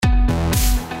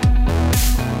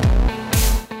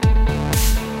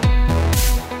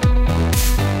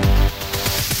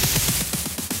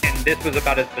this was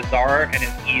about as bizarre and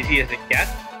as easy as it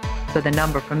gets. So the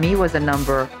number for me was a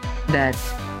number that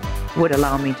would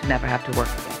allow me to never have to work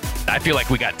again. I feel like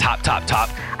we got top.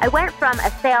 I went from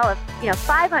a sale of,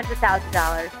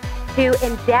 $500,000 to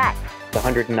in debt.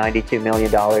 $192 million.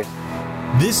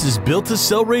 This is Built to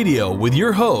Sell Radio with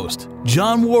your host,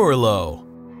 John Warrillow.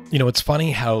 You know, it's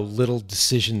funny how little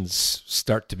decisions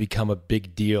start to become a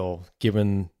big deal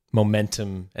given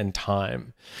momentum and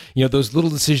time. You know, those little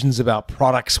decisions about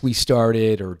products we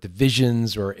started or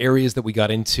divisions or areas that we got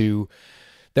into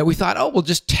that we thought, oh, we'll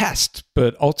just test.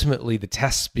 But ultimately, the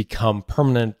tests become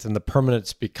permanent and the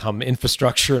permanents become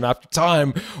infrastructure. And after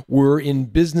time, we're in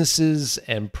businesses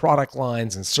and product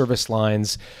lines and service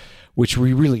lines, which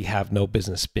we really have no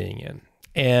business being in.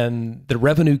 And the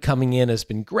revenue coming in has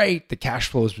been great. The cash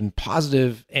flow has been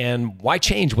positive. And why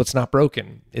change what's not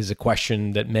broken is a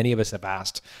question that many of us have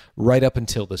asked right up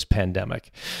until this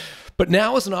pandemic. But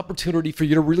now is an opportunity for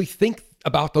you to really think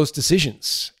about those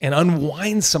decisions and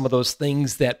unwind some of those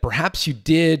things that perhaps you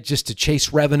did just to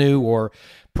chase revenue, or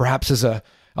perhaps on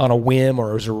a whim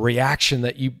or as a reaction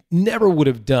that you never would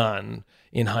have done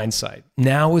in hindsight.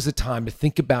 Now is the time to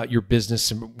think about your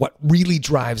business and what really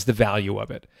drives the value of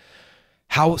it.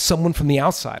 How someone from the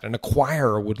outside, an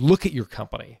acquirer, would look at your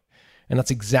company. And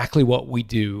that's exactly what we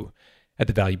do at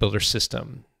the Value Builder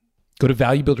System. Go to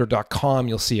valuebuilder.com.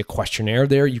 You'll see a questionnaire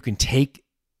there you can take,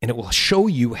 and it will show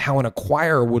you how an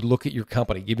acquirer would look at your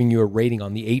company, giving you a rating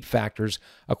on the 8 factors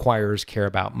acquirers care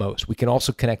about most. We can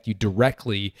also connect you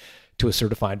directly to a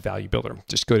certified value builder.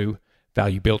 Just go to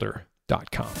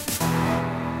valuebuilder.com.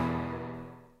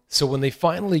 So when they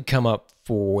finally come up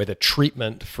with a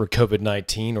treatment for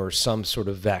COVID-19 or some sort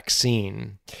of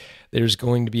vaccine, there's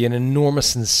going to be an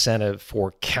enormous incentive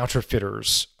for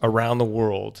counterfeiters around the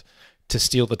world to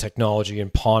steal the technology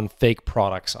and pawn fake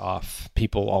products off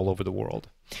people all over the world.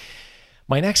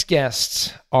 My next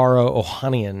guest, Ara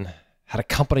Ohanian, had a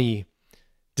company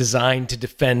designed to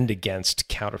defend against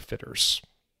counterfeiters.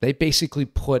 They basically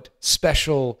put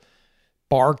special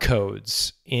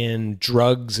barcodes in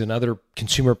drugs and other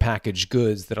consumer packaged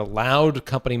goods that allowed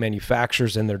company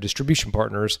manufacturers and their distribution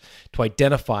partners to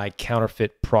identify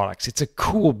counterfeit products. It's a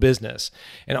cool business.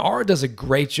 And Ara does a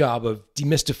great job of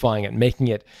demystifying it, making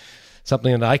it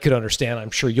something that I could understand.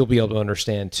 I'm sure you'll be able to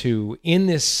understand too. In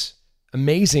this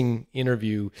amazing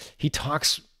interview, he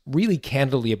talks really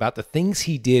candidly about the things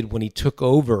he did when he took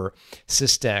over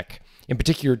Systech. In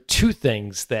particular, 2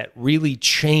 things that really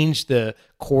changed the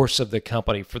course of the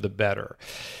company for the better.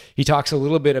 He talks a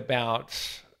little bit about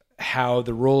how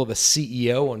the role of a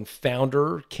CEO and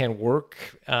founder can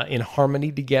work in harmony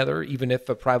together, even if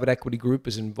a private equity group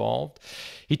is involved.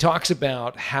 He talks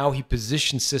about how he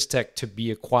positioned Systech to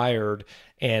be acquired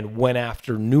and went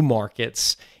after new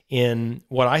markets in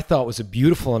what I thought was a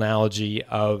beautiful analogy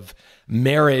of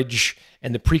marriage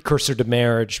and the precursor to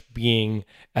marriage being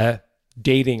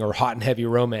dating or hot and heavy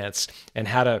romance, and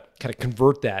how to kind of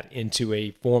convert that into a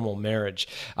formal marriage.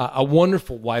 A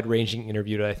wonderful, wide-ranging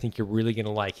interview that I think you're really going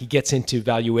to like. He gets into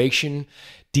valuation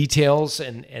details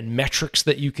and metrics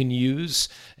that you can use,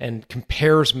 and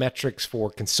compares metrics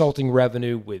for consulting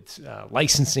revenue with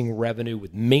licensing revenue,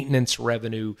 with maintenance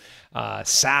revenue,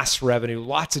 SaaS revenue,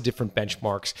 lots of different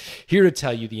benchmarks. Here to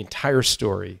tell you the entire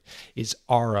story is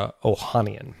Ara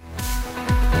Ohanian.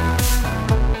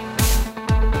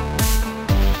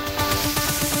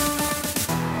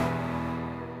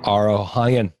 Ara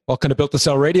Ohanian, welcome to Built to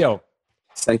Sell Radio.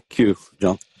 Thank you,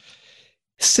 John.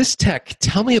 Systech,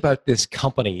 tell me about this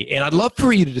company. And I'd love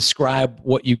for you to describe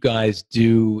what you guys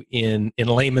do in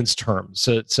layman's terms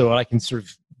so I can sort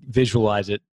of visualize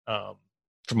it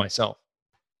for myself.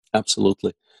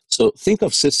 Absolutely. So think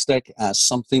of Systech as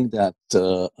something that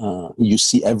you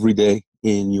see every day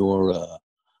in your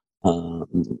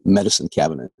medicine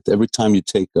cabinet. Every time you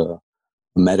take a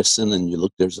medicine and you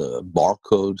look, there's a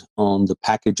barcode on the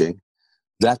packaging.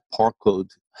 That barcode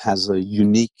has a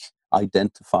unique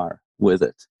identifier with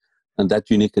it. And that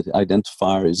unique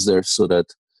identifier is there so that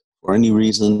for any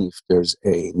reason, if there's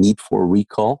a need for a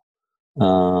recall,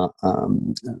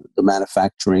 the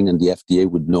manufacturing and the FDA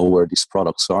would know where these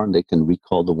products are and they can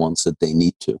recall the ones that they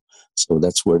need to. So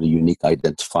that's where the unique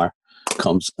identifier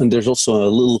comes. And there's also a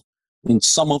little, in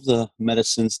some of the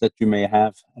medicines that you may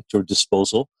have at your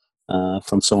disposal,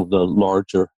 from some of the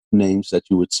larger names that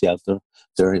you would see out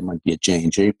there. It might be a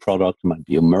J&J product, it might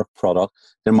be a Merck product.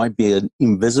 There might be an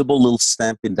invisible little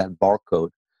stamp in that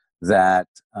barcode that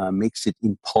makes it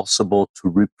impossible to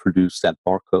reproduce that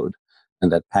barcode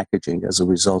and that packaging. As a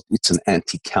result, it's an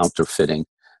anti-counterfeiting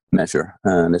measure.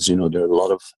 And as you know, there are a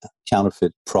lot of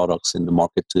counterfeit products in the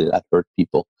market that hurt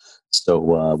people. So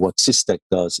what Systec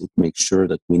does, it makes sure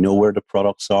that we know where the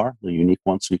products are, the unique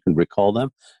ones, so you can recall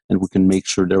them, and we can make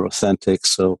sure they're authentic,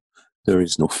 so there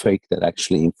is no fake that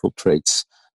actually infiltrates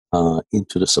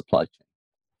into the supply chain.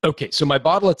 Okay, so my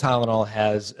bottle of Tylenol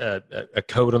has a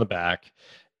code on the back,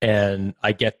 and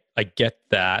I get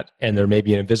that, and there may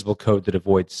be an invisible code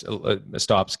that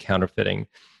stops counterfeiting.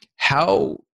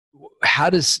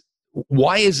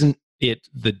 Why isn't it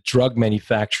the drug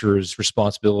manufacturer's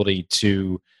responsibility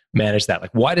to manage that?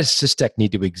 Like, why does Systec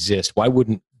need to exist? Why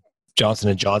wouldn't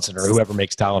Johnson & Johnson or whoever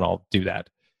makes Tylenol do that?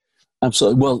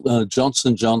 Absolutely. Well,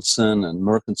 Johnson & Johnson and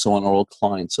Merck and so on are all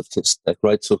clients of Systec,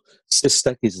 right? So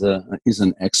Systec is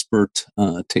an expert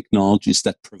technologies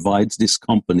that provides these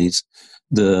companies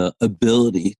the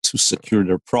ability to secure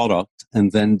their product,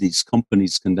 and then these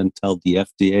companies can then tell the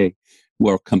FDA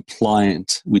we're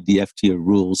compliant with the FDA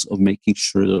rules of making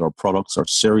sure that our products are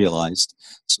serialized,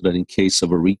 so that in case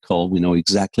of a recall, we know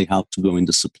exactly how to go in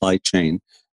the supply chain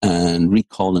and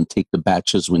recall and take the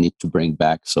batches we need to bring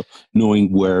back. So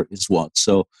knowing where is what.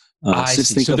 So I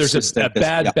see. So there's a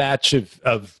bad batch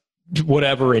of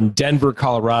whatever in Denver,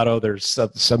 Colorado. There's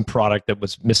some product that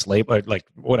was mislabeled, like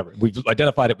whatever. We've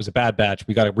identified it was a bad batch.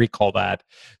 We got to recall that.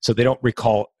 So they don't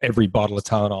recall every bottle of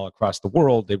Tylenol across the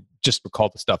world. They just recall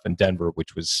the stuff in Denver,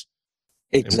 which was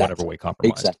in whatever way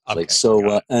compromised. Exactly. Okay.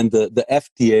 So and the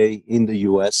FDA in the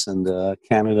US and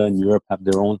Canada and Europe have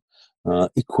their own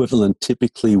equivalent.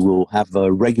 Typically will have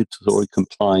a regulatory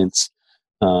compliance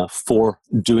for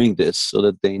doing this, so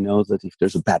that they know that if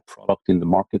there's a bad product in the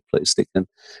marketplace, they can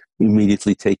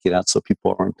immediately take it out so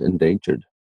people aren't endangered.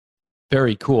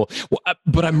 Very cool. Well,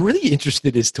 but I'm really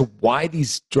interested as to why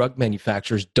these drug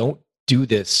manufacturers don't do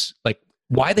this. Like,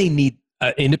 why they need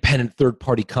an independent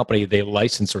third-party company they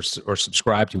license or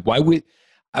subscribe to. I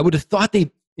would have thought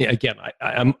they, again,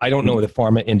 I don't know the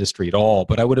pharma industry at all,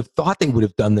 but I would have thought they would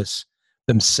have done this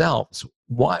themselves.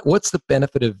 Why? What's the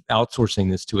benefit of outsourcing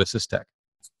this to a Systec?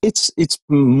 It's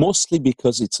mostly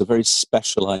because it's a very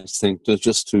specialized thing.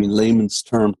 Just in layman's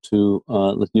term, to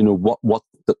let you know what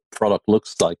the product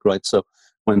looks like, right? So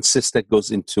when Systec goes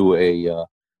into a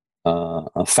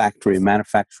factory, a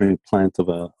manufacturing plant of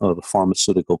a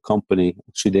pharmaceutical company,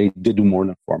 actually they do more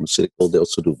than pharmaceutical. They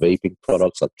also do vaping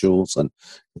products like Juuls, and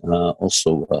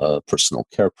also personal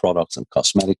care products and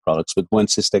cosmetic products. But when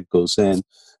Systec goes in,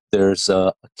 there's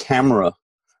a camera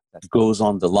that goes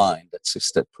on the line that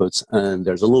Systec puts, and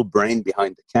there's a little brain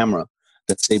behind the camera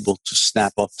that's able to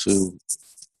snap up to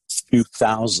a few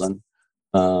thousand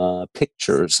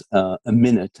pictures a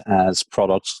minute as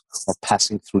products are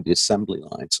passing through the assembly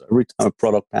line. So every time a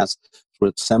product passes through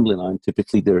the assembly line,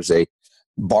 typically there's a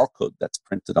barcode that's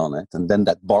printed on it, and then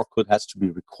that barcode has to be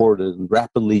recorded, and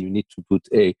rapidly you need to put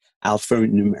a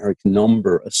alphanumeric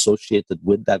number associated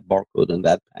with that barcode and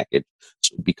that package,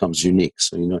 so it becomes unique.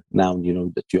 So now you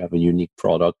know that you have a unique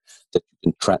product that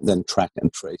you can then track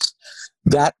and trace.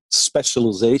 That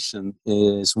specialization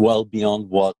is well beyond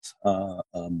what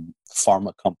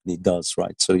pharma company does,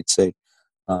 right? So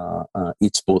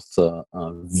it's both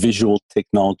visual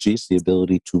technologies, the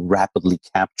ability to rapidly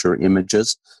capture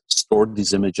images, store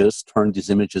these images, turn these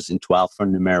images into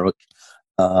alphanumeric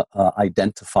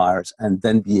identifiers, and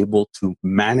then be able to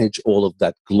manage all of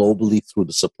that globally through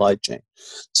the supply chain,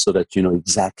 so that you know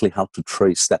exactly how to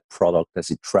trace that product as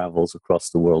it travels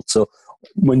across the world. So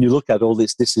when you look at all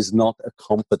this is not a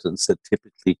competence that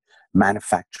typically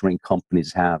manufacturing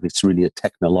companies have. It's really a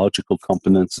technological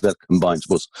competence that combines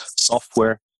both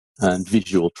software and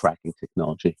visual tracking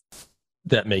technology.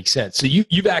 That makes sense. So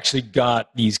you've actually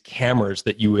got these cameras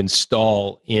that you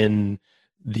install in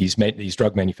these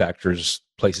drug manufacturers'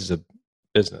 places of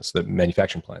business, the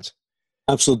manufacturing plants.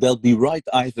 Absolutely. They'll be right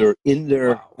either in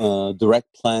their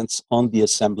direct plants on the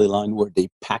assembly line, where they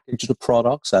package the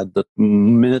products. At the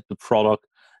minute the product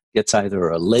gets either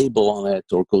a label on it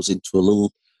or goes into a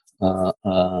little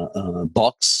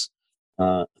box,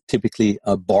 typically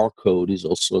a barcode is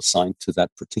also assigned to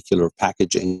that particular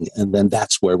packaging, and then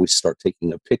that's where we start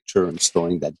taking a picture and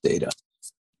storing that data.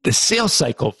 The sales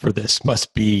cycle for this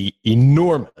must be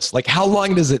enormous. Like, how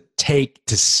long does it take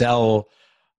to sell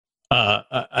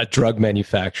a drug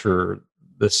manufacturer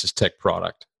the Systec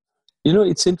product?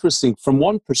 It's interesting. From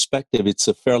one perspective, it's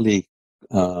a fairly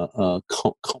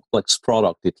complex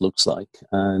product, it looks like,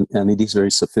 and it is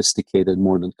very sophisticated,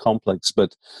 more than complex.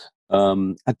 But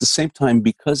at the same time,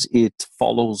 because it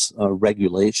follows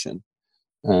regulation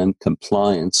and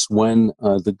compliance, when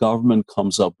the government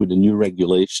comes up with a new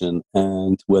regulation,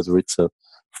 and whether it's a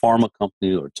pharma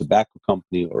company or a tobacco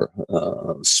company or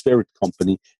a spirit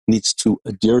company needs to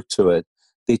adhere to it,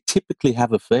 they typically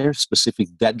have a very specific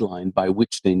deadline by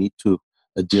which they need to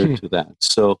adhere to that.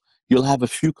 So you'll have a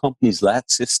few companies like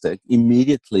Systech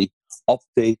immediately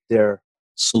update their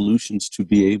solutions to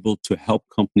be able to help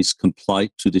companies comply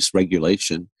to this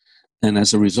regulation. And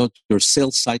as a result, your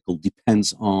sales cycle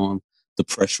depends on the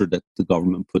pressure that the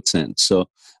government puts in. So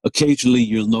occasionally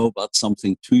you'll know about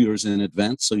something 2 years in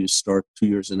advance. So you start 2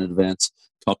 years in advance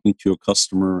talking to your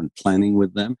customer and planning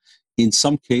with them. In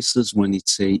some cases, when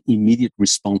it's a immediate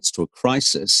response to a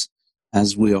crisis,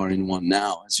 as we are in one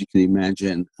now, as you can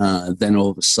imagine, then all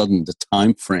of a sudden the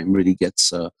time frame really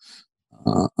gets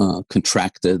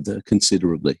contracted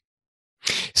considerably.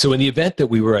 So in the event that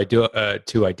we were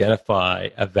to identify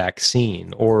a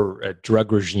vaccine or a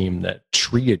drug regime that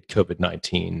treated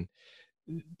COVID-19,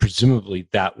 presumably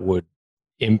that would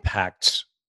impact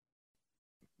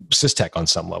Systech on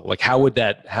some level. Like how would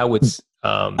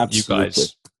you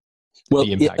guys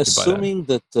be impacted assuming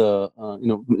by that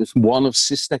one of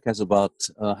Systech has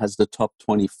the top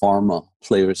 20 pharma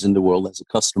players in the world as a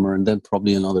customer, and then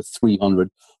probably another 300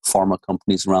 pharma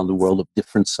companies around the world of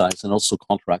different size, and also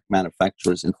contract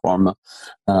manufacturers in pharma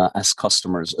as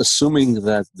customers. Assuming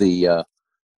that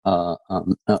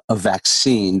a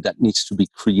vaccine that needs to be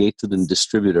created and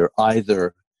distributed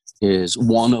either is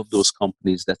one of those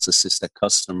companies that's a Systech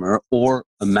customer, or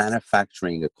a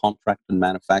contracted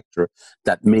manufacturer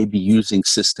that may be using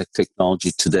Systech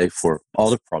technology today for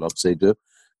other products they do,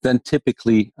 then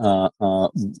typically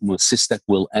Systech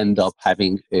will end up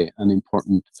having an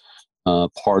important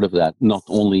part of that, not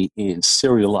only in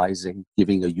serializing,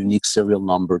 giving a unique serial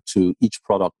number to each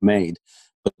product made,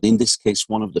 but in this case,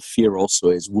 one of the fear also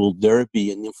is, will there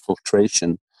be an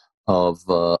infiltration of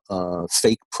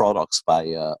fake products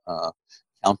by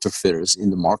counterfeiters in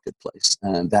the marketplace,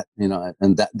 and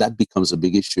that becomes a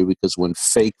big issue, because when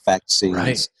fake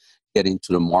vaccines get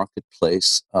into the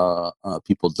marketplace,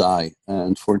 people die.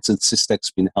 And for instance,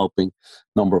 Systech's been helping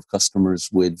a number of customers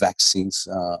with vaccines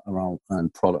around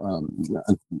and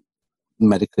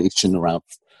medication around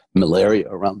malaria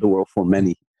around the world for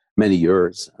many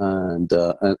years, and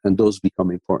those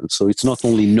become important. So it's not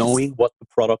only knowing what the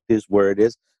product is, where it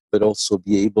is, but also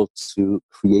be able to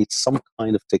create some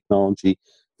kind of technology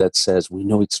that says we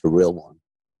know it's the real one.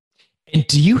 And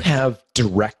do you have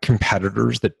direct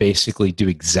competitors that basically do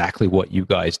exactly what you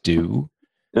guys do?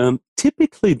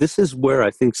 Typically, this is where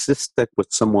I think Systech was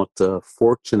somewhat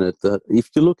fortunate.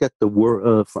 If you look at the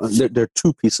world, there are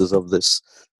two pieces of this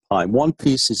pie. One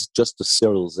piece is just the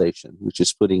serialization, which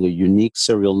is putting a unique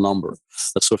serial number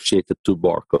associated to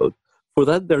barcode. For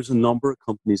that, there's a number of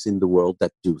companies in the world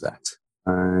that do that.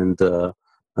 And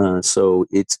so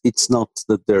it's not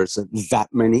that there's that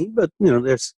many, but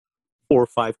there's 4 or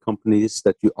 5 companies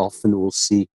that you often will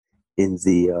see in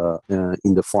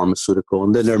the pharmaceutical,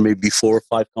 and then there may be 4 or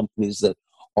 5 companies that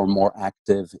are more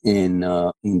active in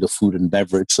the food and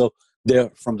beverage. So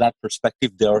from that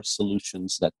perspective, there are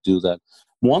solutions that do that.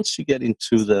 Once you get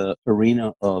into the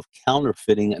arena of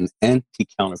counterfeiting and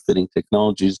anti-counterfeiting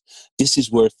technologies, this is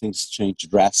where things change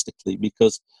drastically,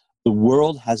 because the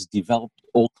world has developed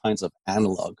all kinds of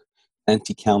analog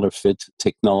anti-counterfeit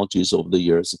technologies over the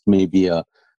years. It may be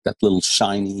that little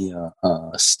shiny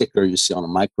sticker you see on a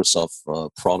Microsoft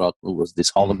product. It was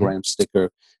this hologram sticker.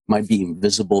 It might be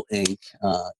invisible ink.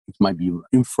 It might be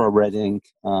infrared ink.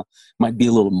 It might be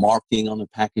a little marking on the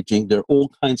packaging. There are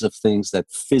all kinds of things that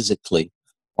physically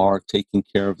are taking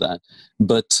care of that.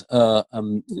 But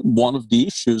one of the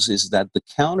issues is that the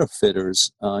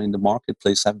counterfeiters in the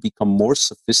marketplace have become more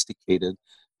sophisticated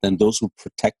than those who are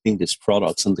protecting these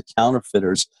products. And the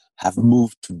counterfeiters have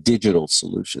moved to digital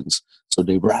solutions. So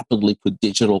they rapidly put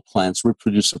digital plants,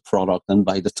 reproduce a product, and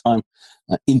by the time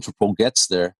Interpol gets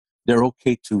there, they're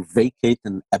okay to vacate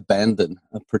and abandon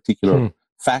a particular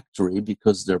factory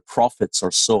because their profits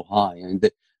are so high. And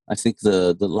I think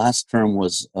the last term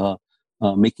was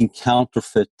making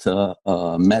counterfeit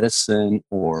medicine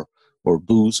or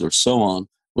booze or so on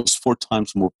was 4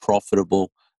 times more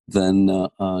profitable than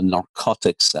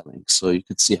narcotic selling. So you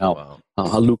could see how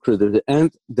lucrative it is.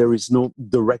 And there is no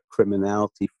direct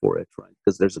criminality for it, right?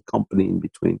 Because there's a company in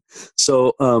between.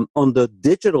 So on the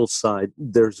digital side,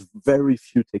 there's very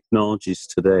few technologies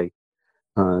today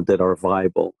that are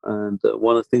viable. And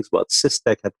one of the things about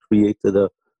Systech had created a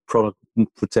product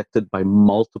protected by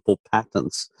multiple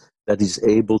patents that is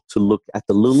able to look at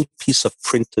the little piece of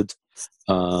printed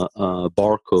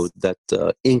barcode,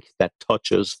 that ink that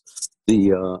touches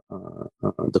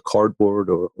the cardboard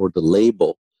or the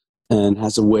label, and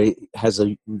has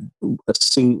a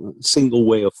single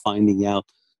way of finding out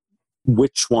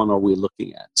which one are we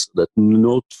looking at, so that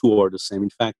no two are the same. In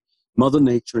fact, Mother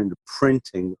Nature in the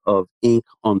printing of ink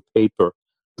on paper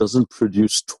doesn't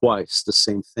produce twice the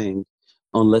same thing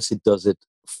unless it does it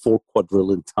 4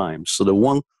 quadrillion times. So the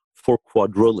 1/4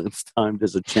 quadrillionth time,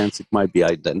 there's a chance it might be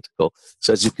identical.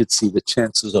 So as you could see, the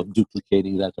chances of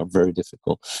duplicating that are very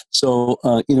difficult. So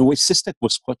in a way, Systech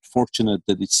was quite fortunate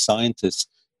that its scientists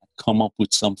come up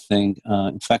with something.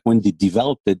 In fact, when they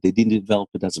developed it, they didn't develop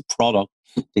it as a product.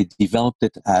 They developed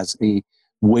it as a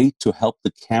way to help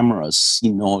the cameras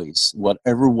see noise.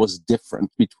 Whatever was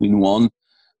different between one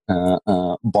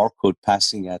barcode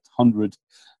passing at 100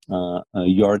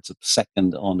 yards a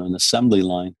second on an assembly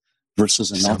line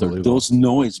versus another, those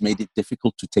noise made it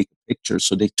difficult to take a picture.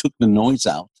 So they took the noise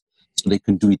out so they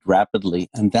can do it rapidly.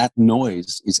 And that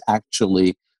noise is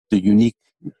actually the unique,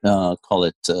 call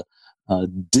it,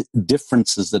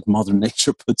 differences that Mother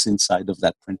Nature puts inside of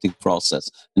that printing process.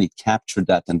 And he captured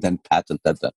that and then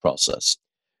patented that process.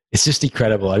 It's just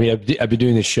incredible. I mean, I've been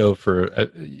doing this show for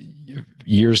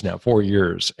years now, 4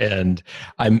 years, and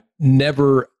I'm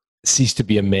never cease to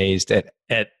be amazed at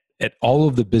all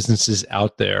of the businesses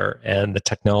out there and the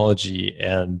technology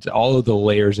and all of the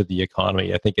layers of the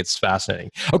economy. I think it's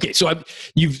fascinating. Okay, so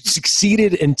you've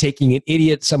succeeded in taking an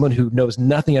idiot, someone who knows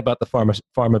nothing about the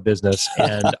pharma business,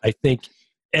 and I think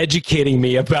educating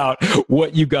me about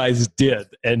what you guys did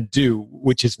and do,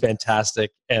 which is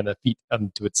fantastic and a feat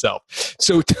unto itself.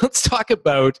 So let's talk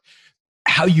about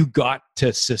how you got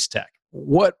to Systech.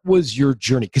 What was your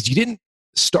journey? Because you didn't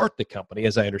start the company,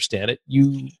 as I understand it.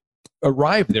 You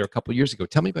arrived there a couple of years ago.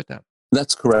 Tell me about that.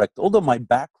 That's correct. Although my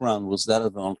background was that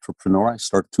of an entrepreneur, I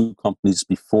started 2 companies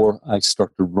before I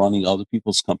started running other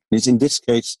people's companies. In this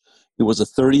case, it was a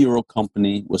 30-year-old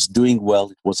company, was doing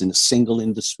well. It was in a single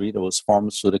industry that was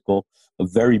pharmaceutical, a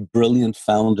very brilliant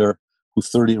founder who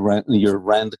 30 years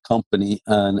ran the company,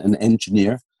 and an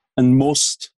engineer. And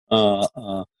most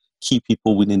key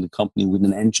people within the company with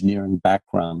an engineering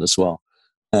background as well.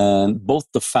 And both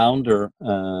the founder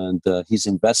and his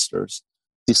investors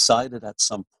decided at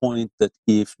some point that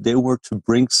if they were to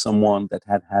bring someone that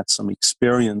had had some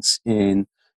experience in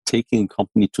taking a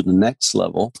company to the next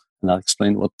level, and I'll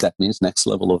explain what that means, next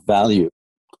level of value,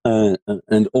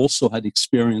 and also had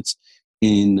experience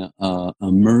in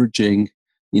merging,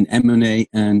 in M&A,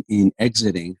 and in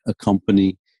exiting a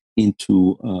company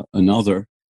into another,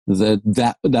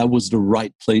 that was the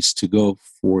right place to go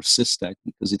for Systech,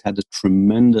 because it had a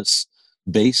tremendous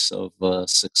base of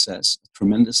success,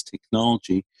 tremendous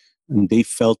technology, and they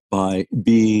felt by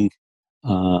being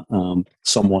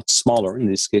somewhat smaller, in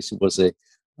this case it was a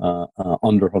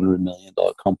under $100 million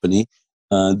company,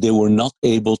 they were not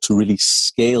able to really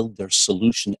scale their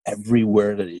solution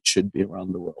everywhere that it should be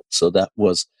around the world. So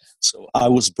I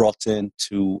was brought in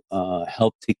to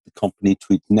help take the company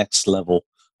to its next level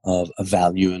of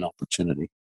value and opportunity.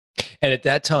 And at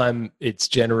that time, it's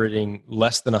generating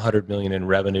less than 100 million in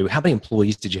revenue. How many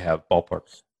employees did you have, ballpark?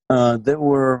 There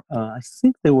were, I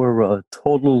think there were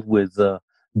total with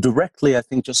directly, I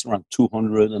think just around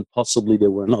 200, and possibly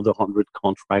there were another 100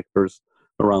 contractors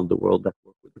around the world that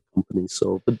work with the company.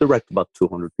 So, but direct about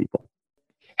 200 people.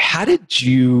 How did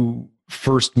you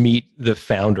first meet the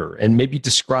founder, and maybe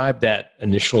describe that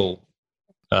initial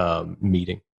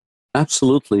meeting?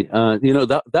 Absolutely.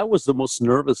 That was the most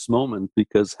nervous moment,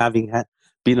 because having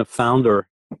been a founder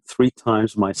 3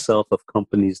 times myself of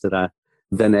companies that I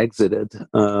then exited,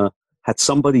 had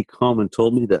somebody come and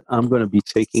told me that I'm going to be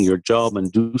taking your job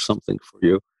and do something for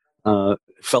you,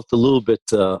 felt a little bit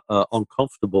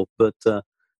uncomfortable. But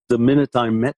the minute I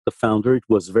met the founder, it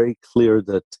was very clear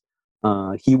that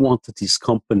he wanted his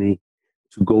company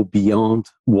to go beyond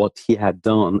what he had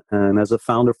done. And as a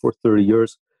founder for 30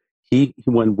 years,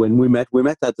 when we met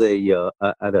at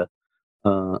a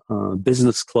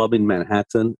business club in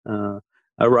Manhattan. I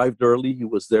arrived early. He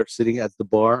was there sitting at the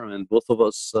bar, and both of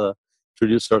us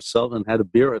introduced ourselves and had a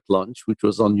beer at lunch, which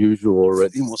was unusual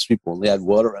already. Most people only had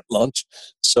water at lunch.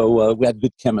 So we had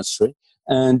good chemistry.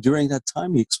 And during that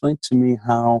time, he explained to me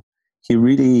how he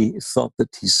really thought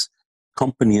that his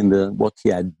company and what he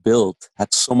had built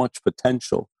had so much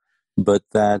potential, but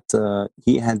that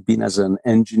he had been, as an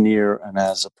engineer and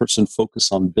as a person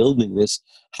focused on building this,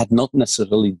 had not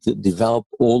necessarily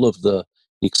developed all of the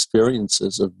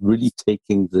experiences of really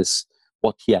taking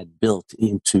what he had built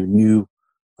into new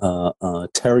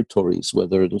territories,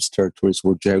 whether those territories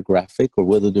were geographic or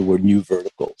whether they were new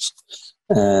verticals.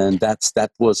 And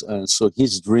so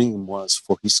his dream was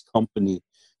for his company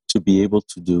to be able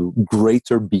to do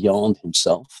greater beyond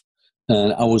himself.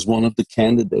 And I was one of the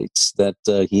candidates that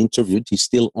he interviewed. He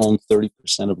still owned 30%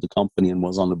 of the company and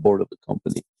was on the board of the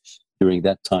company during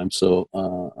that time. So,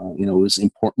 it was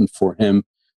important for him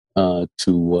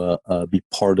to be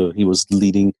part of. He was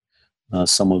leading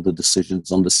some of the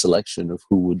decisions on the selection of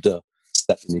who would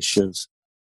step in his shoes.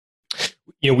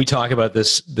 We talk about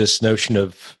this notion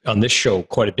of on this show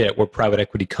quite a bit, where private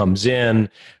equity comes in,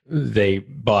 they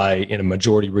buy in a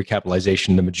majority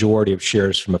recapitalization the majority of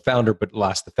shares from a founder, but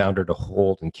allows the founder to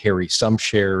hold and carry some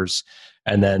shares,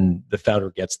 and then the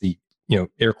founder gets the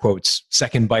air quotes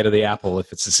second bite of the apple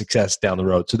if it's a success down the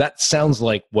road. So that sounds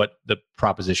like what the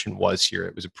proposition was here.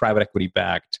 It was a private equity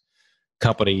backed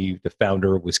company. The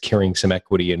founder was carrying some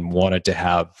equity and wanted to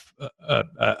have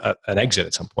an exit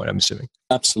at some point, I'm assuming.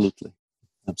 Absolutely.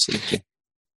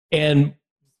 And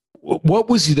what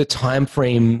was the time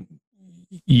frame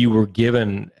you were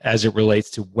given as it relates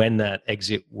to when that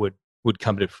exit would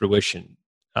come to fruition?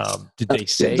 Did they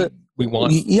say we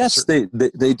want? Yes, they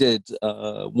did.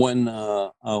 When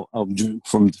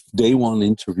from day one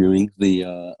interviewing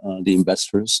the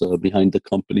investors behind the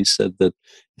company said that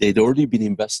they'd already been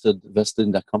invested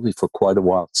in that company for quite a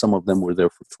while. Some of them were there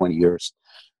for 20 years,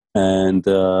 and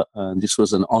this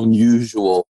was an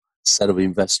unusual set of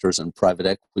investors and private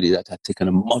equity that had taken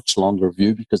a much longer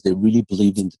view because they really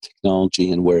believed in the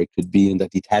technology and where it could be, and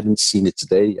that it hadn't seen its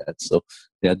day yet. So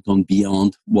they had gone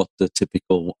beyond what the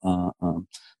typical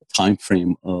time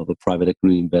frame of a private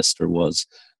equity investor was.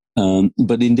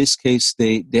 But in this case,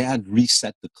 they had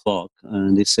reset the clock,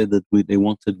 and they said that they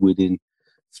wanted within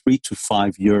 3 to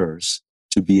 5 years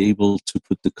to be able to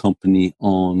put the company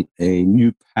on a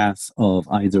new path of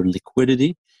either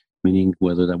liquidity, meaning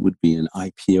whether that would be an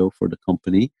IPO for the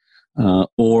company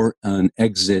or an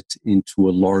exit into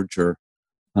a larger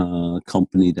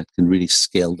company that can really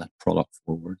scale that product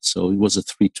forward. So it was a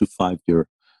 3 to 5 year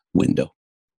window.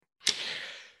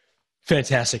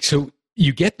 Fantastic. So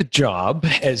you get the job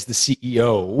as the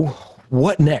CEO.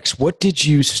 What next? What did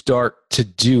you start to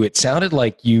do? It sounded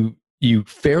like you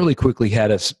fairly quickly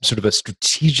had a sort of a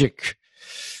strategic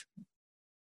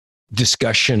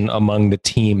discussion among the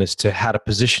team as to how to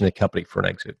position the company for an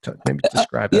exit. Maybe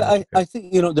describe that. I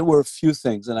think there were a few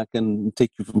things, and I can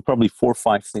take you from probably 4 or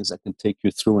 5 things I can take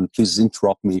you through, and please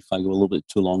interrupt me if I go a little bit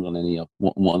too long on any of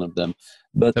one of them.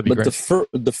 But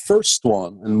the first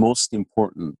one and most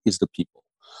important is the people.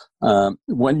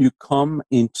 When you come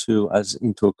into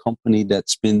a company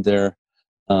that's been there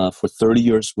for 30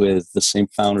 years with the same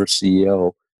founder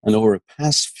CEO, and over the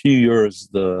past few years,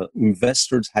 the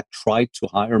investors had tried to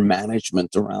hire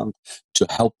management around to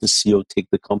help the CEO take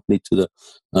the company to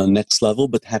the next level,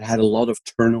 but had a lot of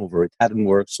turnover. It hadn't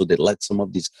worked, so they let some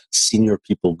of these senior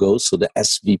people go. So the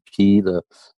SVP, the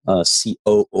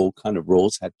COO kind of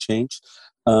roles had changed.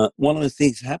 One of the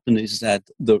things that happened is that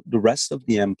the rest of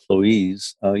the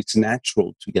employees, it's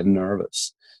natural to get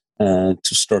nervous and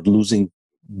to start losing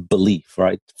belief,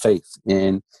 right? Faith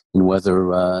in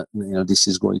whether this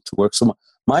is going to work. So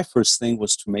my first thing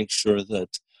was to make sure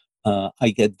that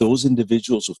I get those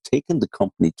individuals who've taken the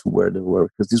company to where they were,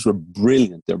 because these were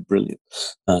brilliant. They're brilliant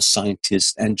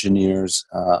scientists, engineers,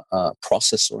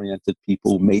 process-oriented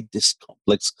people who made this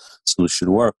complex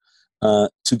solution work.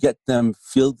 To get them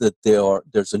feel that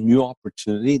there's a new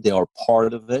opportunity, they are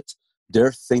part of it.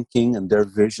 Their thinking and their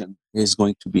vision is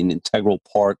going to be an integral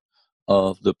part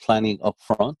of the planning up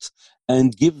front,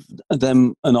 and give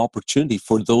them an opportunity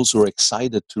for those who are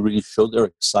excited to really show they're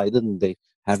excited and they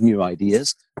have new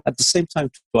ideas. At the same time,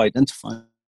 to identify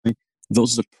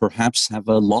those that perhaps have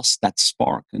lost that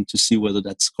spark and to see whether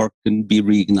that spark can be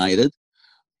reignited,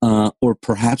 or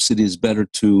perhaps it is better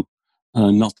to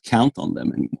not count on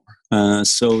them anymore.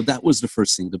 So that was the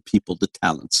first thing, the people, the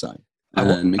talent side,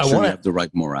 and make sure you have the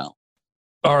right morale.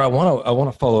 All right, I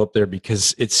want to follow up there,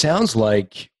 because it sounds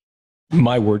like,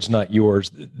 my words, not yours,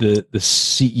 the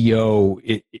CEO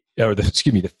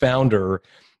the founder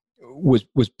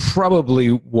was probably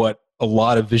what a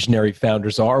lot of visionary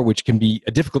founders are, which can be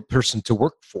a difficult person to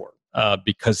work for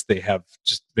because they have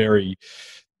just very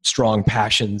strong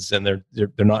passions, and they're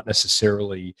not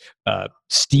necessarily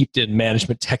steeped in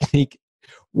management technique.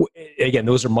 Again,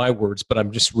 those are my words, but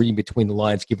I'm just reading between the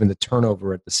lines, given the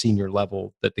turnover at the senior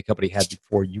level that the company had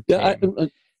before you came.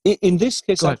 In this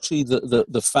case, actually,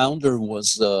 the founder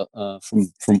was,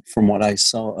 from what I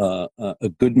saw, a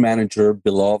good manager,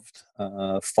 beloved,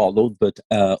 followed. But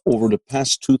over the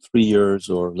past 2-3 years,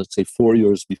 or let's say 4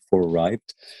 years before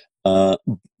arrived,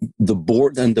 the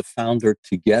board and the founder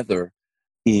together,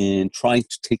 in trying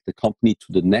to take the company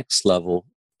to the next level,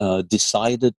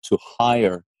 decided to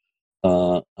hire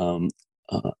a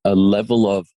level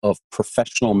of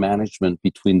professional management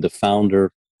between the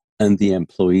founder and the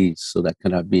employees. So that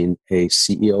could have been a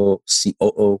CEO,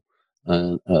 COO,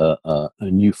 a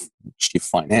new chief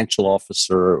financial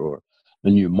officer, or a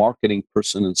new marketing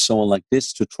person, and so on like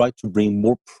this, to try to bring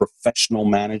more professional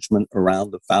management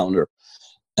around the founder.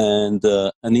 and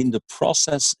in the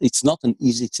process, it's not an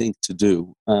easy thing to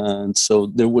do. And so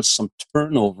there was some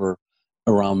turnover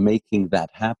around making that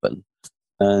happen.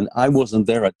 And I wasn't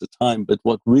there at the time, but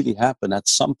what really happened at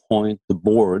some point, the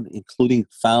board, including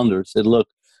founders, said, "Look,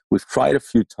 we've tried a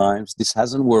few times. This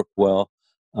hasn't worked well,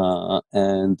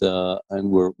 and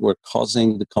we're causing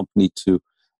the company to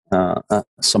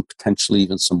some potentially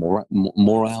even some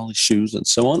morale issues and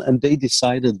so on." And they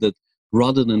decided that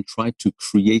rather than try to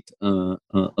create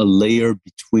a layer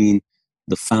between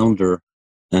the founder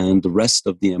and the rest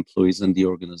of the employees and the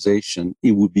organization,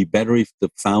 it would be better if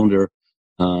the founder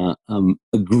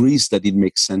agrees that it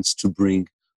makes sense to bring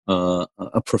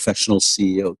a professional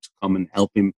CEO to come and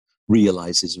help him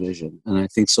realize his vision. And I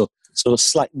think so. So a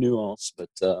slight nuance,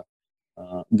 but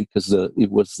because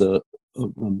it was the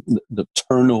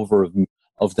turnover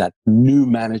of that new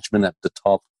management at the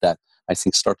top that I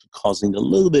think started causing a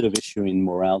little bit of issue in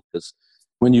morale, because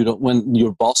when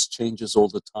your boss changes all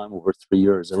the time over 3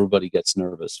 years, everybody gets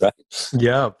nervous, right?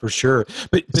 Yeah, for sure.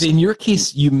 But in your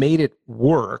case, you made it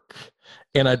work,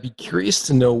 and I'd be curious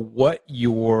to know what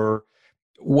your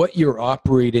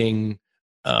operating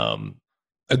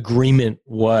agreement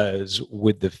was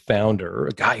with the founder,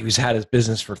 a guy who's had his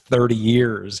business for 30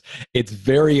 years. It's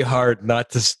very hard not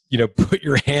to put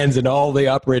your hands in all the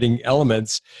operating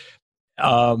elements.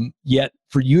 Yet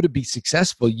for you to be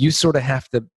successful, you sort of have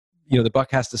to, the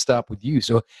buck has to stop with you.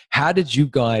 So how did you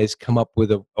guys come up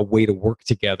with a way to work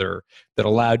together that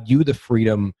allowed you the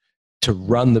freedom to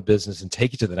run the business and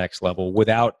take it to the next level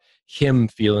without him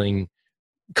feeling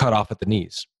cut off at the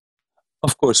knees?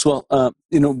 Of course. Well,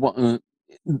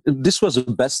 this was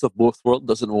the best of both worlds.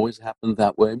 Doesn't always happen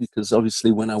that way, because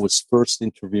obviously when I was first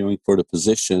interviewing for the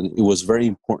position, it was very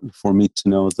important for me to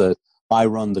know that I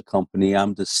run the company,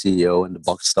 I'm the CEO, and the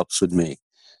buck stops with me.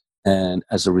 And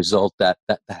as a result, that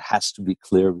has to be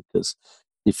clear, because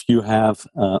if you have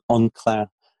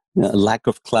lack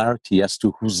of clarity as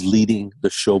to who's leading the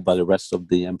show by the rest of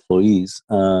the employees,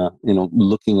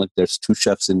 looking like there's two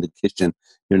chefs in the kitchen,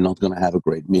 you're not going to have a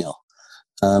great meal.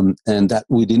 And that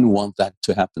we didn't want that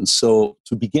to happen. So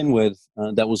to begin with,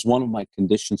 that was one of my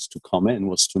conditions to come in,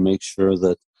 was to make sure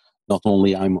that not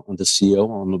only I'm the CEO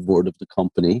on the board of the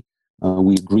company,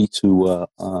 we agree to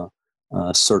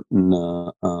certain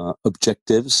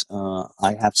objectives.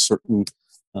 I have certain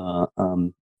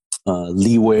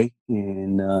leeway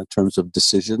in terms of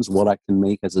decisions, what I can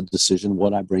make as a decision,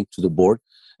 what I bring to the board.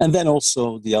 And then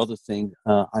also the other thing,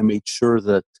 I made sure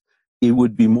that it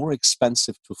would be more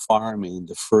expensive to fire me in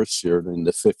the first year than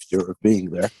the fifth year of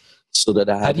being there, so that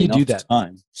I have enough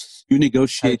time. You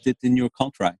negotiate it in your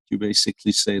contract. You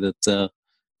basically say that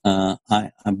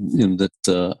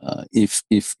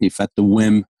if at the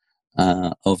whim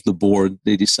of the board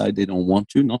they decide they don't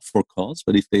want you, not for cause,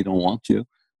 but if they don't want you,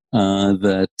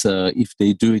 if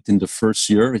they do it in the first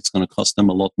year, it's going to cost them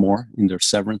a lot more in their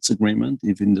severance agreement.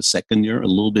 If in the second year, a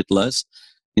little bit less.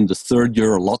 In the third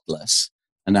year, a lot less.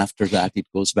 And after that, it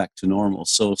goes back to normal.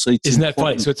 So it's isn't that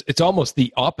funny? So it's almost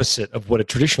the opposite of what a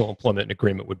traditional employment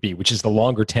agreement would be, which is the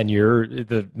longer tenure,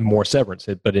 the more severance.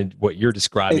 But in what you're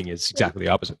describing is exactly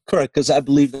the opposite. Correct, because I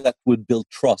believe that would build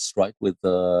trust, right, with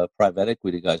private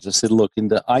equity guys. I said, look,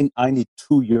 I need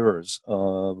 2 years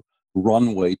of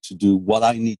runway to do what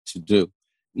I need to do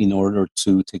in order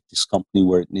to take this company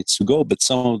where it needs to go. But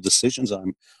some of the decisions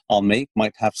I'll make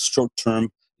might have short-term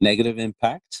negative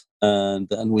impact,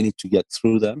 and we need to get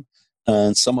through them.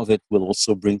 And some of it will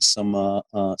also bring some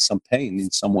pain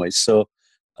in some ways. So,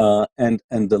 and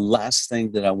the last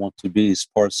thing that I want to be is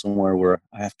part somewhere where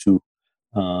I have to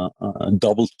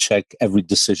double check every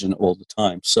decision all the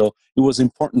time. So it was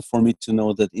important for me to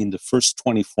know that in the first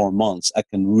 24 months, I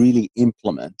can really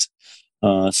implement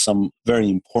some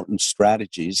very important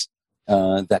strategies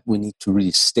that we need to really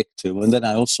stick to. And then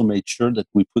I also made sure that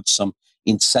we put some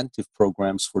incentive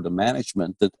programs for the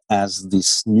management, that as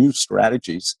these new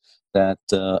strategies that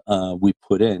we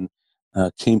put in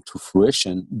came to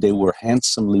fruition, they were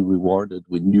handsomely rewarded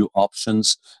with new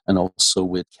options and also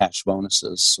with cash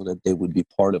bonuses, so that they would be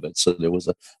part of it. So there was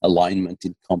an alignment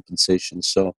in compensation.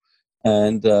 So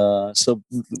that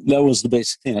was the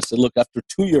basic thing. I said, look, after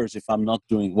 2 years, if I'm not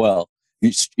doing well,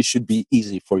 it should be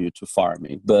easy for you to fire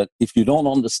me. But if you don't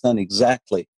understand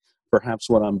exactly perhaps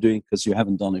what I'm doing because you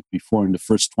haven't done it before in the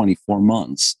first 24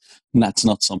 months, that's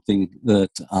not something that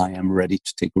I am ready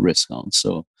to take a risk on.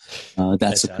 So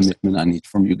that's a commitment I need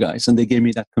from you guys. And they gave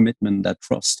me that commitment, that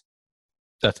trust.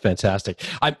 That's fantastic.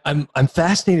 I'm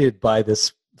fascinated by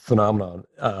this phenomenon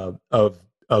of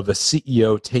a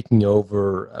CEO taking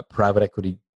over a private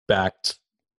equity-backed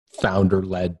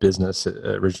founder-led business,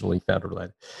 originally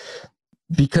founder-led.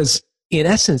 Because in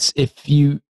essence, if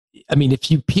you I mean, if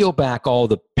you peel back all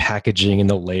the packaging and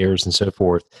the layers and so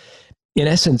forth, in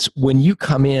essence, when you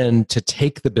come in to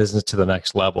take the business to the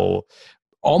next level,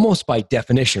 almost by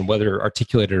definition, whether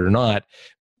articulated or not,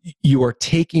 you are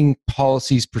taking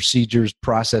policies, procedures,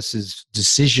 processes,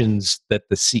 decisions that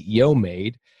the CEO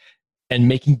made and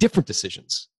making different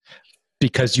decisions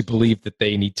because you believe that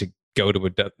they need to go to a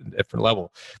different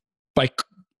level.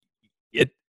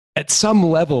 At some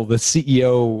level, the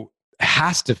CEO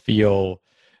has to feel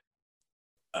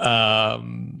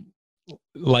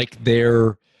like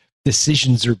their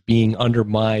decisions are being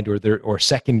undermined or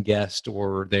second guessed,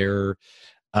 or they're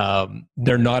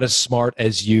not as smart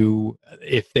as you.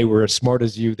 If they were as smart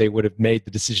as you, they would have made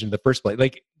the decision in the first place.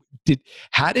 Like, did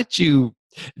the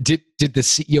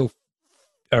CEO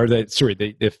or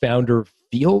the founder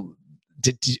feel?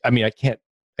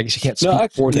 I guess you can't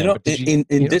speak for them.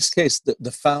 In this case,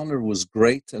 the founder was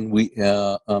great, and we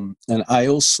and I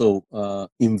also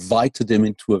invited him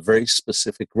into a very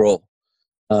specific role.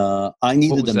 I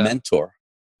needed a mentor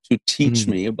to teach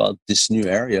me about this new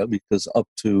area, because up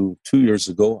to 2 years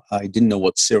ago, I didn't know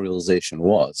what serialization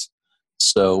was.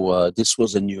 So this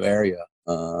was a new area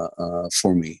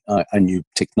for me. I knew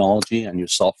technology, I knew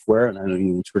software, and I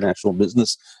knew international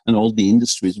business and all the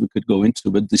industries we could go into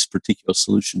with this particular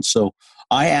solution. So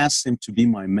I asked him to be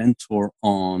my mentor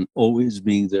on always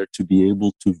being there to be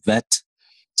able to vet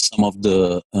some of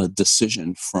the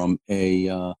decision from a,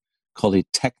 call it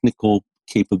technical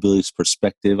capabilities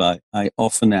perspective. I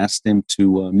often asked him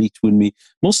to meet with me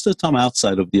most of the time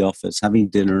outside of the office, having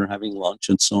dinner, having lunch,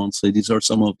 and so on. So these are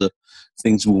some of the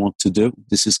things we want to do.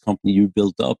 This is company you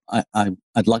built up.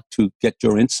 I'd like to get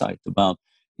your insight about,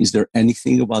 is there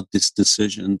anything about this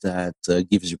decision that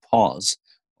gives you pause?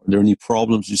 Are there any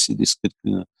problems you see this could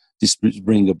this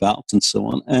bring about, and so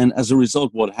on? And as a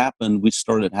result, what happened, we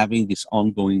started having these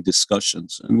ongoing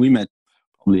discussions, and we met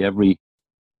probably every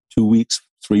 2 weeks,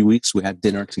 3 weeks. We had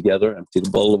dinner together, emptied a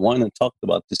bottle of wine, and talked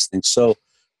about this thing. So,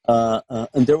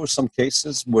 and there were some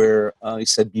cases where he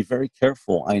said, be very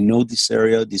careful. I know this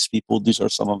area, these people, these are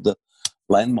some of the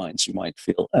landmines you might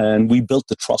feel. And we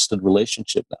built a trusted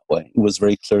relationship that way. It was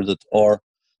very clear that our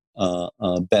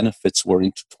benefits were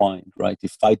intertwined, right?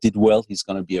 If I did well, he's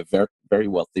going to be a very, very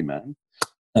wealthy man.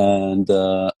 And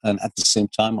at the same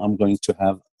time, I'm going to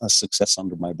have a success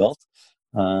under my belt.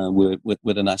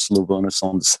 With a nice little bonus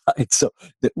on the side, so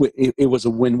it was a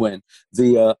win-win.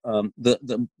 The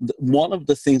one of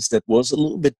the things that was a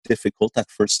little bit difficult at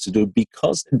first to do,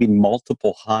 because there'd been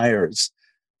multiple hires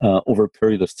over a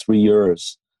period of 3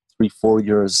 years, 4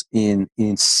 years in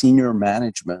senior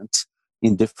management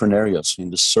in different areas,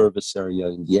 in the service area,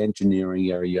 in the engineering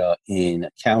area, in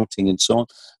accounting, and so on.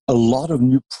 A lot of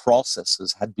new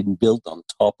processes had been built on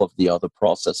top of the other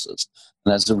processes,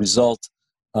 and as a result,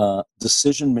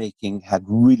 decision making had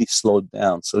really slowed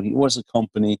down. So it was a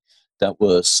company that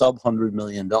was sub $100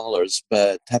 million,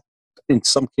 but that in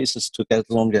some cases took as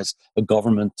long as a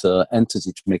government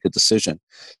entity to make a decision.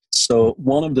 So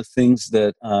one of the things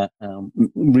that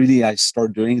really I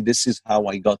started doing, this is how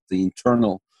I got the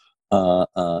internal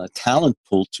talent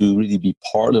pool to really be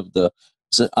part of the.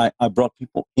 So I brought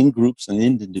people in groups and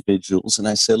in individuals, and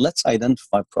I said, let's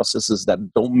identify processes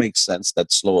that don't make sense,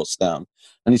 that slow us down.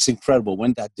 And it's incredible.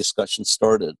 When that discussion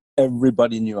started,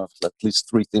 everybody knew of at least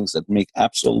 3 things that make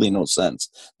absolutely no sense,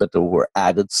 but they were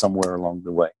added somewhere along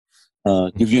the way.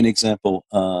 Give you an example.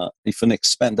 If an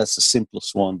expense, that's the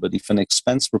simplest one, but if an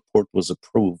expense report was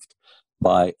approved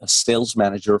by a sales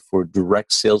manager for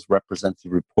direct sales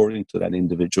representative reporting to that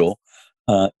individual,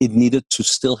 it needed to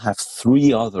still have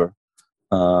 3 other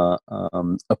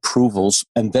approvals,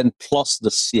 and then plus the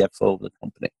CFO of the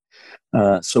company.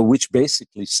 So which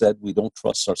basically said we don't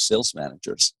trust our sales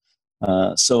managers.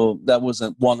 So that was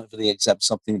one of the examples,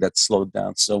 something that slowed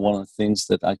down. So one of the things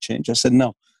that I changed, I said,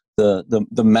 no,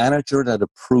 the manager that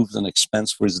approves an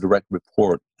expense for his direct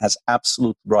report has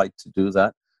absolute right to do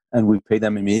that, and we pay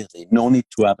them immediately. No need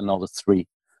to have another 3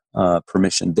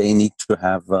 permission. They need to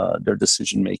have their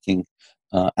decision making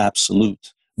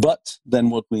absolute. But then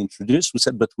what we introduced, we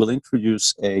said, but we'll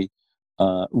introduce a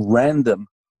random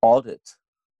audit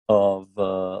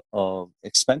of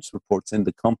expense reports in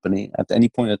the company. At any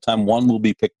point in time, one will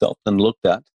be picked up and looked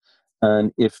at.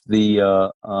 And if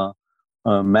the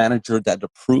manager that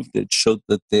approved it showed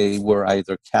that they were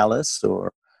either callous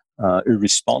or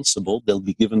irresponsible, they'll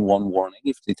be given one warning.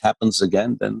 If it happens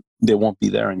again, then they won't be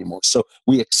there anymore. So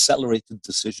we accelerated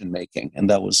decision making, and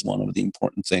that was one of the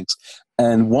important things.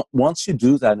 And once you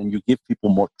do that and you give people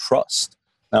more trust,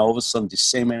 now all of a sudden the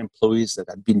same employees that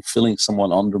had been feeling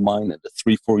someone undermine at the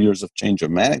 3-4 years of change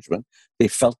of management, they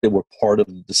felt they were part of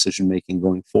the decision making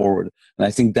going forward. And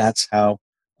I think that's how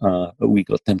we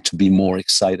got them to be more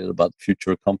excited about the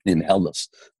future of the company and helped us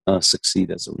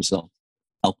succeed as a result.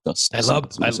 Helped us.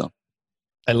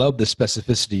 I love the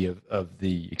specificity of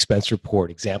the expense report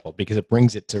example, because it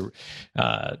brings it to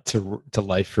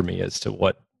life for me as to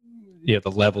what,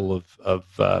 the level of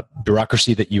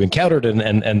bureaucracy that you encountered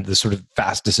and the sort of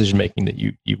fast decision making that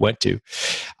you went to.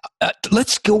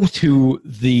 Let's go to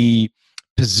the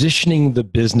positioning the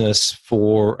business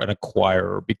for an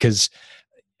acquirer, because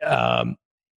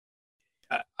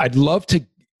I'd love to.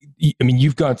 I mean,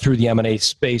 you've gone through the M&A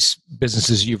space,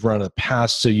 businesses you've run in the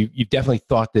past, so you've definitely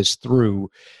thought this through.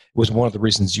 It was one of the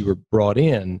reasons you were brought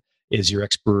in, is your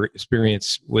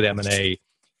experience with M&A.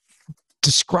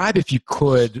 Describe, if you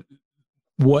could,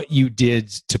 what you did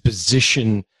to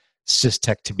position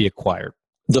Systech to be acquired.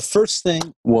 The first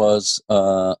thing was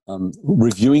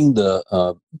reviewing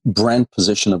the brand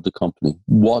position of the company.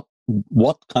 What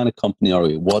kind of company are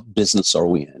we? What business are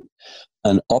we in?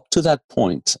 And up to that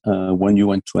point, when you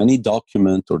went to any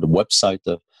document or the website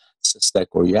of Systech,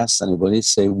 or you asked anybody,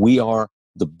 say, we are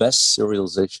the best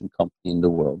serialization company in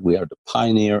the world. We are the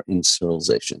pioneer in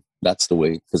serialization. That's the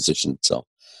way it positioned itself.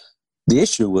 The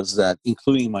issue was that,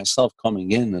 including myself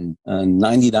coming in, and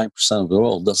 99% of the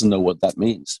world doesn't know what that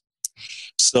means.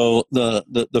 So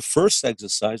the first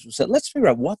exercise was that let's figure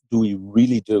out, what do we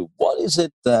really do? What is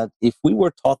it that, if we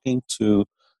were talking to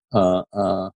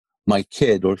my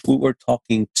kid, or if we were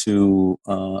talking to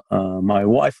my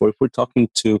wife, or if we're talking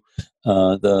to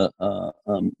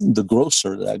the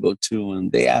grocer that I go to,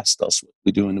 and they asked us what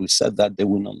we do, and we said that, they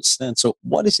wouldn't understand. So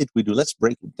what is it we do? Let's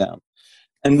break it down.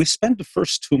 And we spent the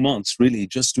first 2 months really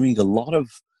just doing a lot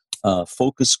of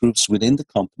focus groups within the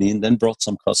company, and then brought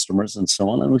some customers and so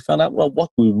on. And we found out, well,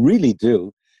 what we really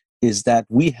do is that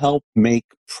we help make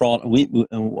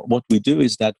what we do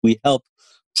is that we help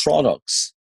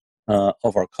products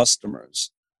of our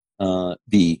customers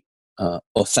be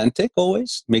authentic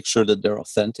always, make sure that they're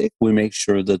authentic. We make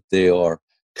sure that they are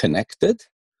connected,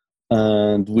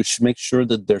 and we should make sure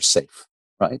that they're safe,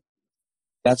 right?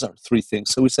 That's our three things.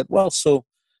 So we said, so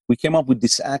we came up with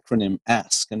this acronym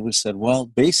ASK, and we said,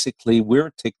 basically we're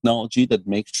a technology that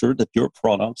makes sure that your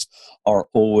products are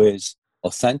always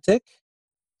authentic,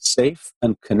 safe,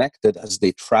 and connected as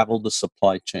they travel the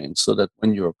supply chain, so that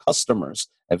when your customers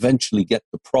eventually get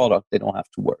the product, they don't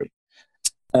have to worry.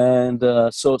 And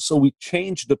so we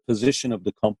changed the position of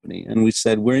the company, and we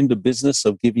said, we're in the business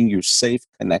of giving you safe,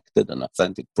 connected, and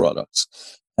authentic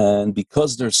products. And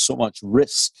because there's so much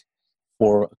risk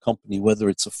for a company, whether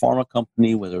it's a pharma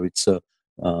company, whether it's a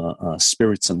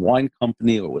spirits and wine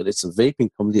company, or whether it's a vaping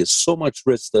company, there's so much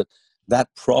risk that that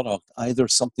product, either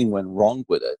something went wrong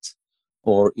with it,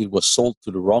 or it was sold to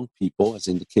the wrong people, as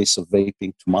in the case of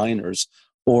vaping, to minors,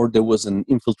 or there was an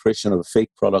infiltration of a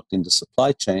fake product in the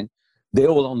supply chain. They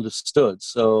all understood.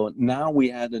 So now we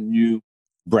had a new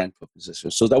brand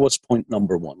proposition. So that was point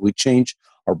number one. We changed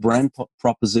our brand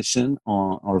proposition,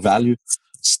 our value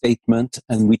statement,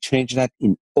 and we changed that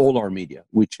in all our media.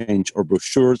 We changed our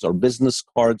brochures, our business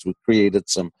cards. We created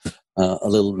some a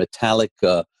little metallic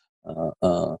coin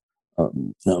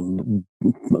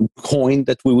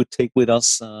that we would take with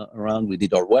us around. We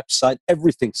did our website.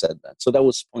 Everything said that. So that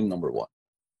was point number one.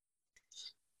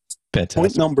 Fantastic.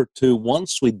 Point number two,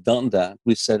 once we'd done that,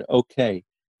 we said, okay,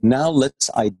 now let's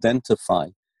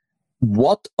identify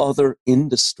what other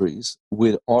industries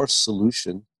with our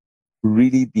solution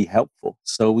really be helpful.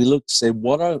 So we looked to say,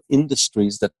 what are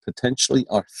industries that potentially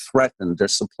are threatened? Their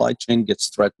supply chain gets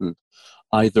threatened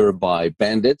either by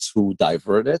bandits who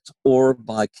divert it, or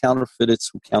by counterfeiters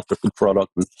who counterfeit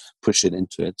product and push it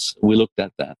into it. So we looked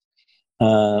at that.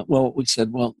 We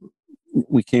said,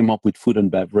 we came up with food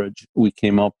and beverage. We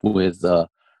came up with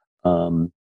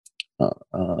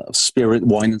spirit,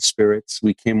 wine and spirits.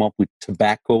 We came up with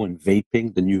tobacco and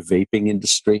vaping, the new vaping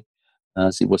industry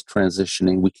as it was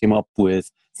transitioning. We came up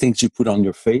with things you put on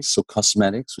your face, so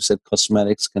cosmetics. We said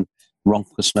wrong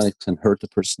cosmetics can hurt a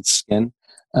person's skin.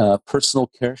 Personal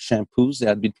care shampoos. There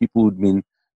had been people who'd been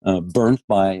burnt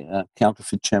by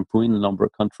counterfeit shampoo in a number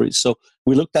of countries. So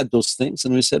we looked at those things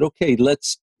and we said, okay,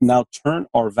 let's now turn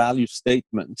our value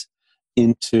statement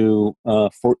into,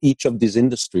 for each of these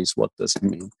industries, what does it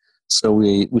mean? So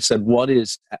we said, what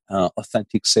is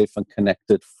authentic, safe, and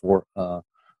connected for a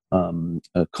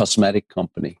cosmetic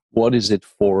company? What is it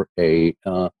for a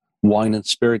wine and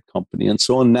spirit company? And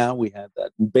so on. Now we had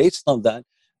that. And based on that,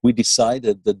 we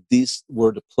decided that these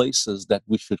were the places that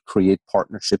we should create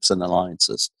partnerships and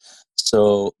alliances.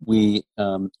 So we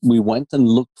went and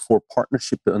looked for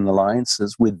partnership and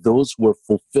alliances with those who were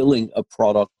fulfilling a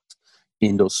product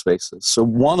in those spaces. So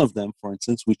one of them, for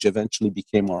instance, which eventually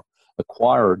became our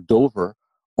acquirer, Dover,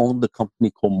 owned a company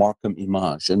called Markham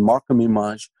Image. And Markham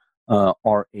Image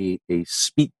are a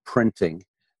speed printing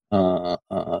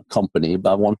company,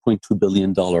 about $1.2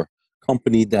 billion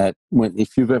company that if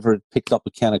you've ever picked up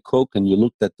a can of Coke and you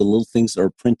looked at the little things that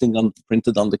are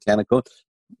printed on the can of Coke,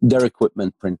 their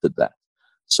equipment printed that.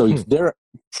 So if they're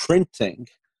printing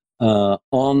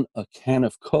on a can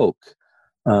of Coke,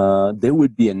 there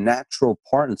would be a natural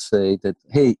part and say that,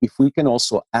 hey, if we can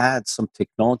also add some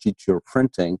technology to your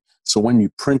printing, so when you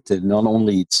print it, not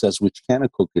only it says which can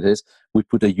of Coke it is, we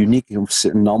put a unique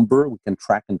number, we can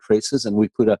track and traces, and we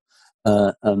put a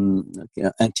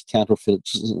anti-counterfeit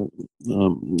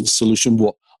solution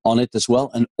on it as well.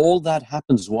 And all that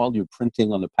happens while you're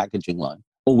printing on the packaging line.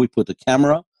 Or we put a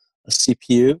camera, a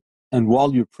CPU, and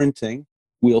while you're printing,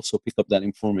 we also pick up that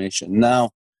information.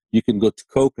 Now, you can go to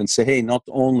Coke and say, hey, not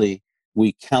only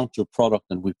we count your product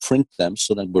and we print them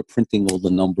so that we're printing all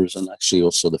the numbers and actually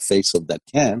also the face of that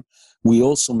can, we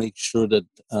also make sure that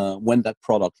when that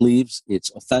product leaves,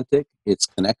 it's authentic, it's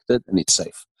connected, and it's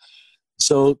safe.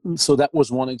 So that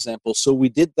was one example. So we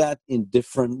did that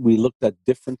we looked at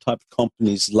different type of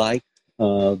companies like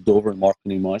Dover and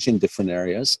Markham Image in different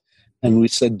areas. And we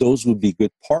said those would be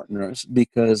good partners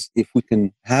because if we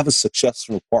can have a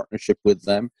successful partnership with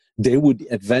them, they would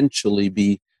eventually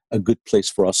be a good place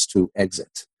for us to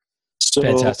exit. So,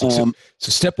 fantastic. So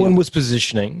step one was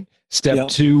positioning. Step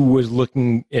two was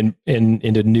looking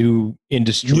into new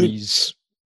industries.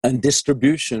 And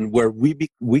distribution where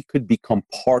we could become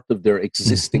part of their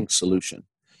existing solution.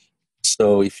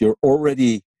 So if you're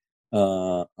already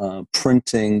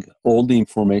printing all the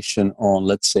information on,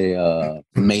 let's say,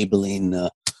 Maybelline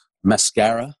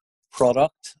mascara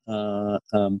product,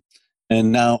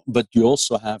 and now, but you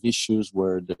also have issues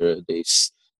where they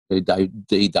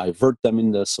divert them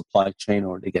in the supply chain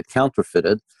or they get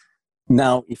counterfeited.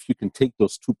 Now, if you can take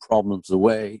those two problems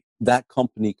away, that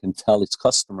company can tell its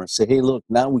customers, say, hey, look,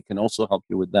 now we can also help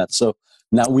you with that. So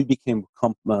now we became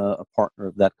a partner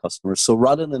of that customer. So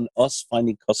rather than us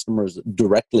finding customers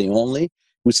directly only,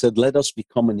 we said, let us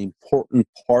become an important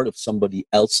part of somebody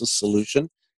else's solution,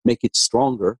 make it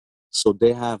stronger. So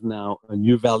they have now a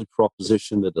new value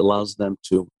proposition that allows them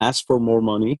to ask for more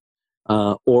money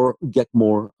or get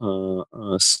more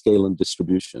scale and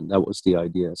distribution. That was the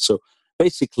idea. So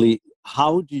basically,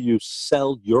 how do you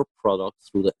sell your product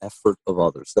through the effort of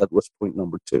others? That was point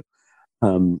number two.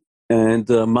 For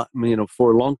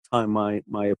a long time,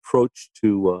 my approach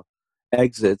to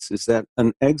exits is that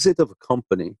an exit of a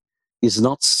company is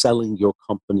not selling your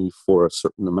company for a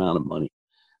certain amount of money.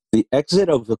 The exit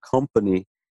of the company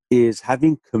is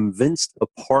having convinced a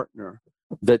partner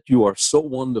that you are so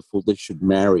wonderful they should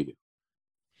marry you.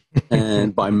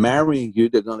 And by marrying you,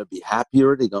 they're going to be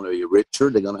happier, they're going to be richer,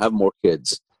 they're going to have more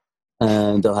kids,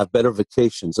 and they'll have better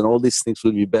vacations, and all these things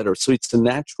will be better. So it's a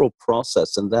natural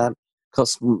process, and that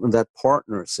customer, that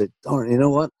partner said, darn, you know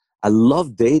what? I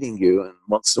love dating you, and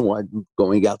once in a while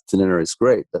going out to dinner is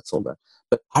great, that's all that.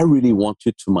 But I really want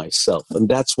you to myself, and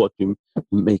that's what you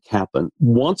make happen.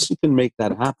 Once you can make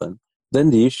that happen, then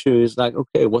the issue is like,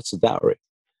 okay, what's the dowry?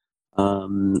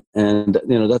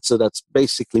 That's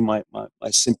basically my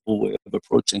simple way of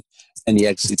approaching any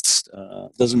exits.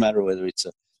 Doesn't matter whether it's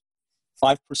a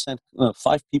 5%,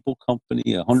 5 people company,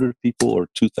 100 people, or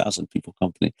 2,000 people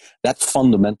company. That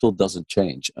fundamental doesn't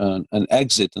change. An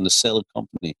exit and the sale of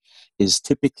company is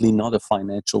typically not a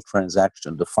financial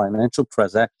transaction. The financial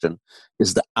transaction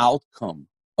is the outcome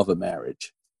of a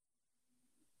marriage.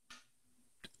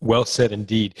 Well said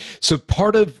indeed. So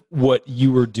part of what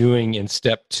you were doing in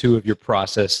step 2 of your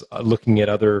process, looking at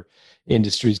other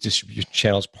industries, distribution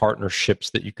channels,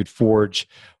 partnerships that you could forge,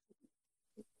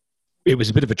 it was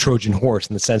a bit of a Trojan horse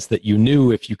in the sense that you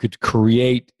knew if you could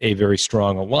create a very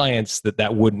strong alliance,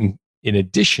 that wouldn't, in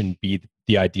addition, be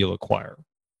the ideal acquirer.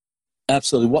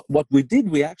 Absolutely. What we did,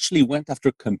 we actually went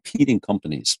after competing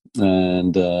companies,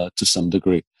 and to some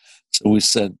degree. So we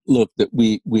said, look, that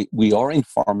we are in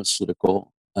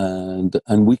pharmaceutical, and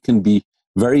we can be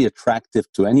very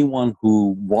attractive to anyone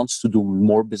who wants to do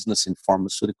more business in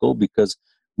pharmaceutical, because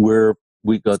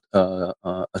we got a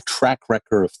track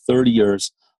record of 30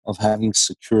 years of having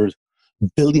secured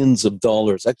billions of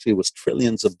dollars. Actually, it was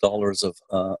trillions of dollars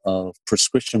of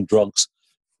prescription drugs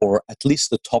for at least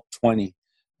the top 20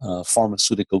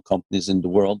 pharmaceutical companies in the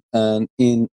world, and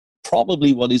in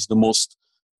probably what is the most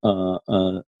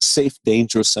safe,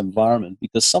 dangerous environment,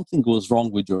 because something goes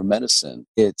wrong with your medicine,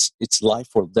 it's life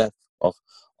or death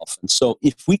often. So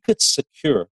if we could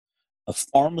secure a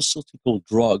pharmaceutical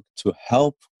drug to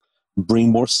help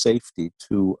bring more safety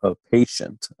to a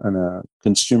patient and a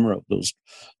consumer of those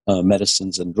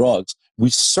medicines and drugs, we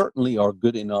certainly are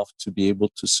good enough to be able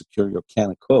to secure your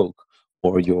can of Coke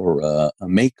or your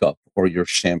makeup or your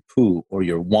shampoo or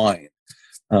your wine.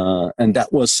 And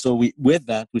that was, so with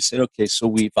that, we said, okay, so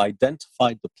we've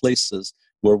identified the places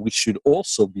where we should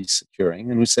also be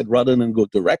securing. And we said, rather than go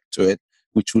direct to it,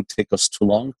 which would take us too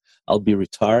long, I'll be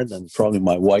retired and probably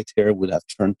my white hair would have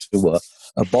turned to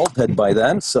a bald head by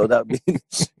then. So that'd be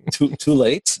too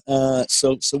late.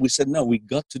 So we said, no, we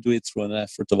got to do it through an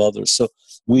effort of others. So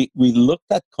we looked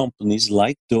at companies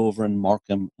like Dover and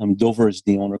Markham. Dover is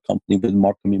the owner company with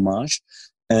Markham Image.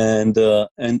 And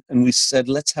we said,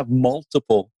 let's have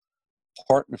multiple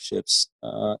partnerships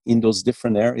in those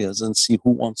different areas and see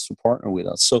who wants to partner with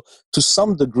us. So to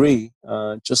some degree,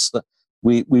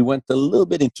 we went a little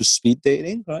bit into speed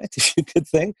dating, right? If you could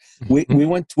think. We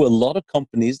went to a lot of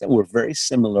companies that were very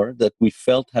similar, that we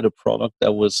felt had a product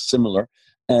that was similar,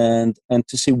 and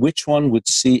to see which one would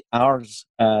see ours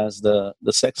as the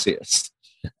sexiest.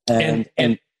 And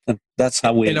that's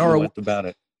how we went about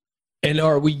it. And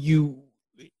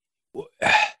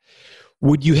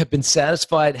would you have been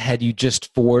satisfied had you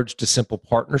just forged a simple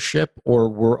partnership, or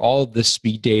were all the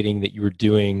speed dating that you were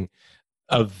doing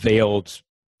a veiled,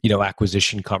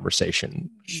 acquisition conversation?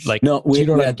 Like, no, you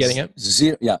know what I'm getting at?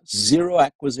 Zero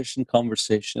acquisition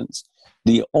conversations.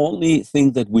 The only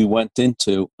thing that we went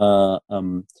into,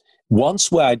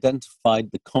 once we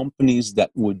identified the companies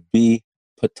that would be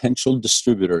potential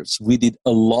distributors, we did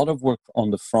a lot of work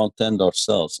on the front end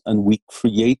ourselves, and we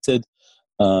created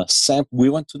we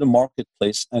went to the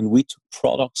marketplace and we took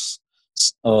products,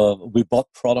 we bought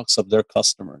products of their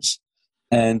customers.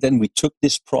 And then we took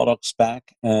these products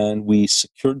back and we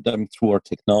secured them through our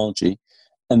technology.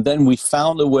 And then we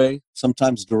found a way,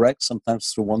 sometimes direct, sometimes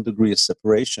through 1 degree of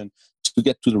separation, to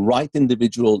get to the right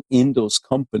individual in those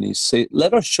companies. Say,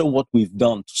 let us show what we've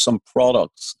done to some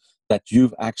products that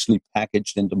you've actually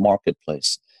packaged in the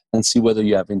marketplace and see whether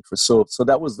you have interest. So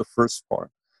that was the first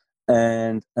part.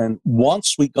 And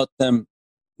once we got them,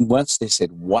 once they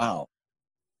said, wow,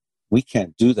 we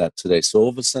can't do that today. So all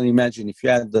of a sudden, imagine if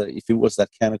it was that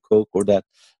can of Coke or that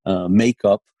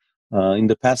makeup, in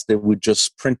the past, they would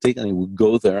just print it and it would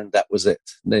go there and that was it.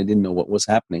 They didn't know what was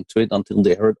happening to it until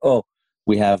they heard, oh,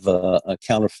 we have a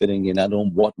counterfeiting in I don't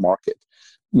know what market.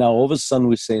 Now, all of a sudden,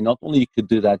 we say not only you could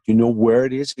do that, you know where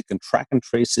it is, you can track and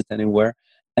trace it anywhere.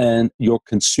 And your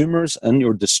consumers and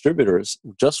your distributors,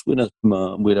 just with a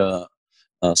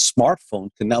smartphone,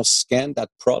 can now scan that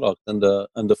product, and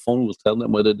the phone will tell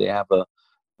them whether they have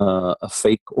a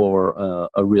fake or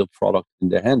a real product in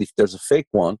their hand. If there's a fake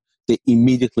one, they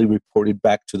immediately report it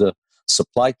back to the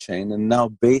supply chain. And now,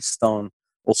 based on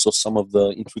also some of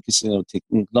the intricacies of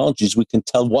technologies, we can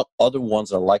tell what other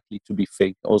ones are likely to be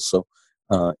fake also.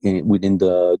 Within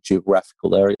the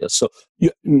geographical area. So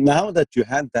now that you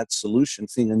had that solution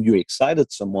thing and you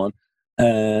excited someone,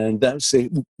 and they say,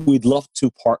 we'd love to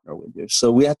partner with you.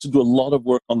 So we had to do a lot of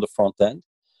work on the front end.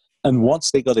 And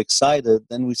once they got excited,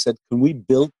 then we said, can we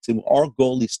our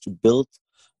goal is to build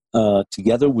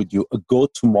together with you a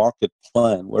go-to-market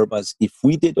plan, whereby if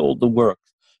we did all the work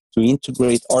to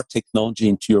integrate our technology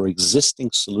into your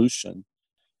existing solution,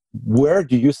 where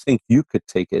do you think you could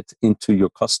take it into your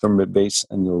customer base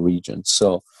and your region?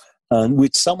 So,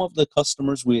 with some of the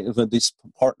customers, we have this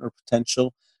partner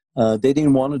potential. They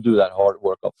didn't want to do that hard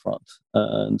work up front.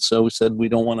 And so we said, we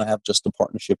don't want to have just a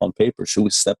partnership on paper. So we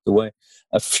stepped away.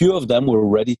 A few of them were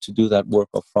ready to do that work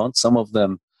up front. Some of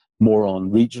them more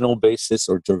on regional basis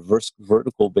or diverse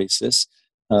vertical basis.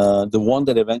 The one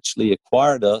that eventually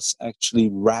acquired us actually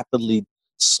rapidly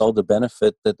saw the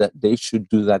benefit that they should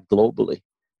do that globally.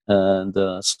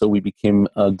 And so we became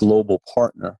a global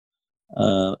partner.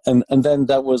 And then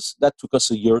that took us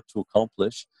a year to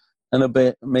accomplish. And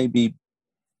about maybe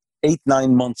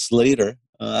 8-9 months later,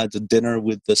 I had a dinner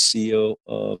with the CEO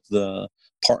of the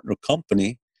partner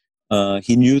company.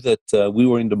 He knew that we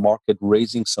were in the market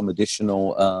raising some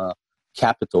additional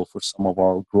capital for some of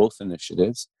our growth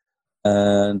initiatives.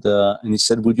 And he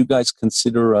said, would you guys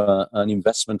consider an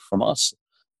investment from us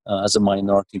as a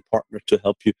minority partner to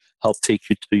help take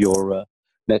you to your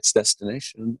next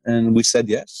destination? And we said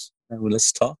yes, and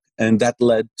let's talk. And that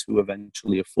led to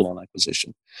eventually a full-on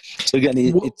acquisition. So again,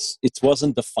 it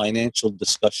wasn't the financial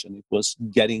discussion; it was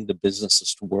getting the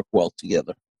businesses to work well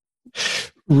together.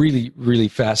 Really, really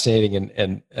fascinating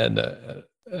and an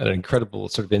incredible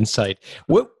sort of insight.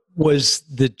 What was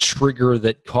the trigger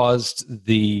that caused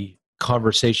the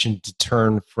conversation to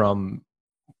turn from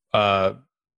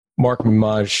Markham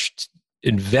Image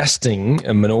investing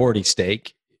a minority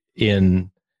stake in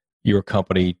your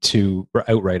company to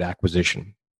outright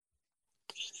acquisition?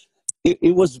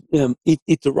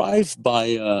 It arrived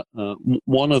by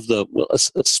one of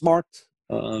a smart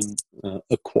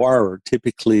acquirer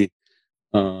typically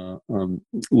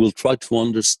will try to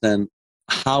understand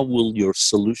how will your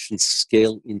solution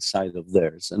scale inside of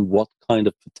theirs and what kind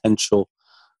of potential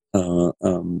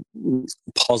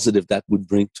positive that would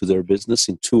bring to their business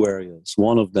in two areas.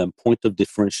 One of them, point of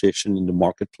differentiation in the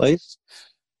marketplace,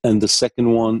 and the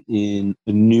second one in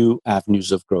new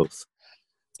avenues of growth.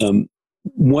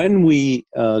 When we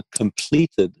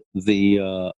completed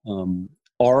the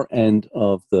our end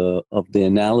of the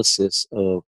analysis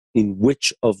of in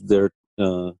which of their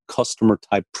customer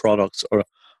type products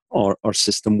our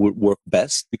system would work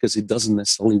best, because it doesn't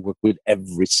necessarily work with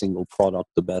every single product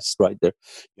the best, right? There,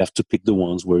 you have to pick the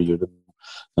ones where you're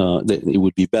it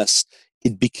would be best.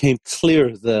 It became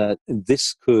clear that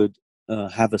this could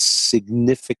have a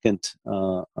significant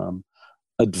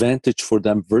advantage for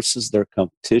them versus their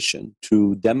competition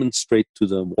to demonstrate to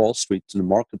the Wall Street, to the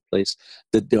marketplace,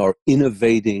 that they are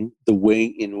innovating the way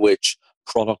in which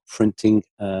product printing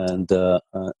and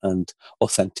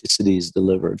authenticity is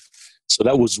delivered. So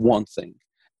that was one thing.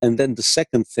 And then the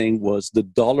second thing was the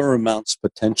dollar amounts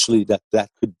potentially that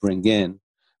could bring in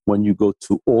when you go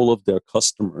to all of their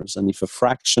customers. And if a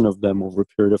fraction of them over a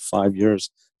period of 5 years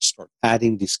start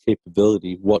adding this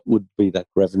capability, what would be that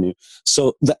revenue?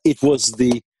 So it was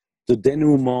the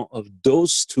denouement of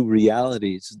those two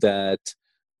realities that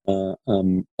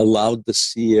allowed the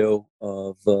CEO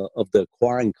of the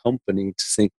acquiring company to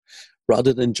think,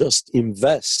 rather than just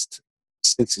invest,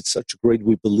 since it's such great,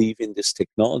 we believe in this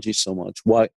technology so much,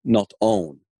 why not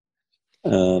own?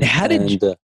 How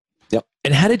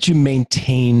did you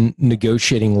maintain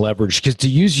negotiating leverage? Because to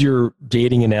use your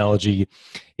dating analogy,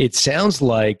 it sounds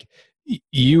like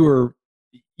you were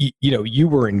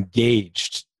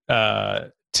engaged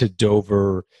to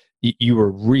Dover. You were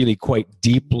really quite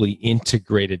deeply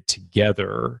integrated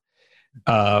together,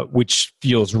 which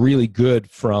feels really good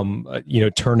from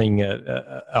turning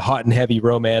a hot and heavy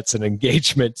romance and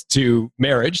engagement to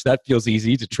marriage. That feels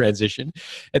easy to transition.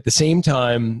 At the same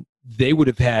time, they would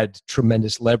have had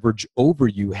tremendous leverage over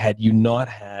you had you not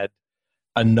had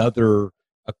another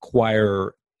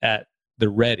acquirer at the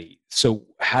ready. So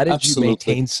how did you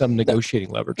maintain some negotiating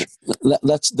leverage?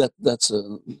 That's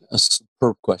a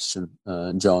superb question,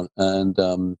 John.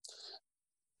 And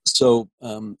so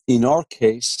in our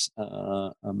case,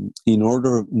 in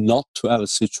order not to have a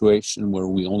situation where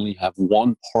we only have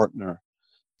one partner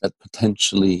that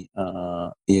potentially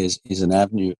is an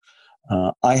avenue,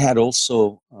 I had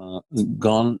also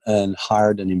gone and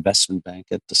hired an investment bank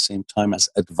at the same time as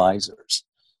advisors.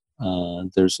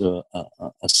 There's a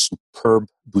superb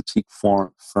boutique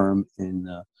firm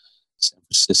in San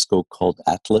Francisco called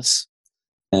Atlas,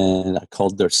 and I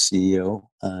called their CEO,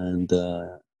 and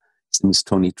his name is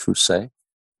Tony Trousset,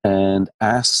 and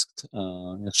asked,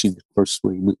 actually first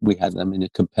we had them in a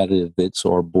competitive bid,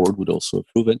 so our board would also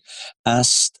approve it,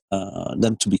 asked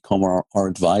them to become our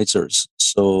advisors.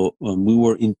 So we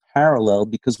were in parallel,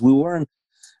 because we weren't,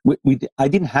 I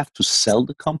didn't have to sell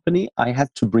the company. I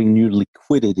had to bring new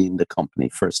liquidity in the company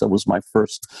first. That was my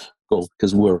first goal,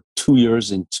 because we're 2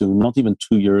 years into, not even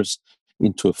 2 years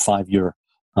into a 5-year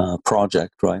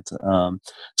project, right?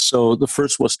 So the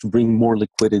first was to bring more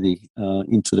liquidity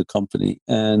into the company.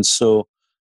 And so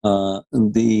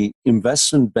the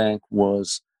investment bank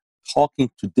was talking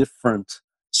to different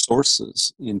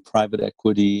sources in private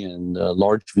equity and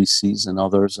large VCs and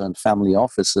others and family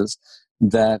offices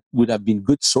that would have been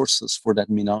good sources for that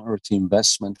minority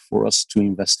investment for us to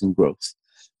invest in growth.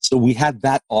 So we had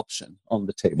that option on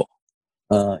the table.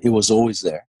 It was always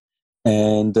there.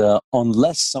 And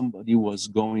unless somebody was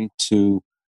going to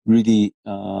really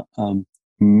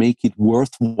make it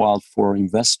worthwhile for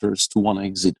investors to want to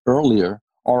exit earlier,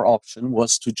 our option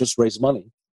was to just raise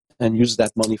money and use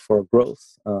that money for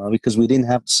growth, because we didn't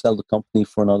have to sell the company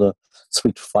for another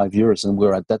 3 to 5 years. And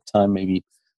we're at that time maybe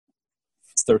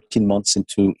 13 months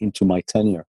into my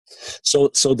tenure. So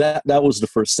that was the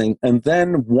first thing. And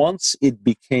then once it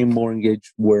became more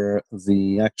engaged, where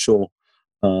the actual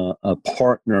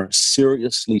partner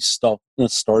seriously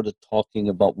started talking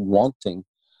about wanting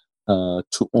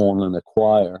to own and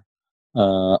acquire,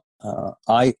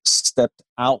 I stepped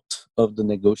out of the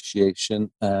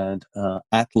negotiation, and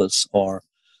Atlas, our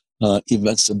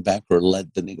investment banker,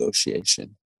 led the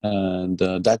negotiation. And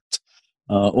that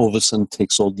all of a sudden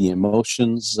takes all the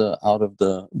emotions out of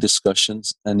the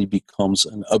discussions, and it becomes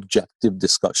an objective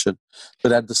discussion.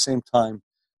 But at the same time,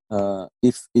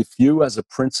 if you as a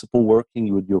principal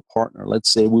working with your partner,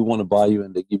 let's say we want to buy you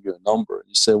and they give you a number,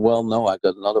 you say, well, no, I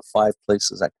got another 5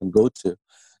 places I can go to.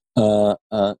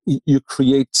 You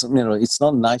create some, it's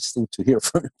not a nice thing to hear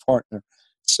from your partner.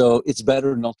 So it's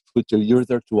better not to put you're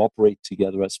there to operate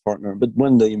together as partner. But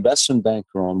when the investment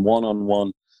banker on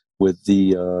one-on-one with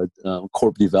the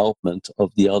corp development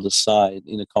of the other side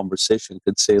in a conversation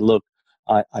could say, look,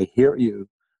 I hear you,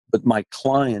 but my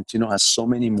client, has so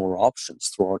many more options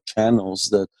through our channels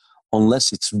that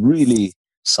unless it's really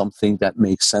something that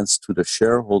makes sense to the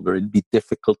shareholder, it'd be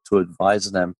difficult to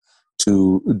advise them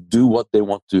to do what they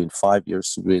want to do in 5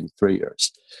 years to do in 3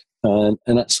 years. And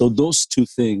so those two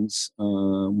things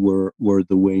were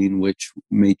the way in which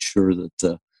made sure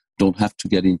that don't have to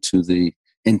get into the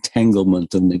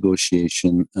entanglement of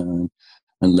negotiation and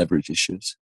leverage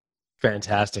issues.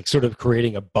 Fantastic. Sort of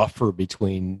creating a buffer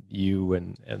between you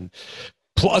and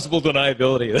plausible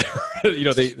deniability.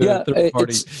 The third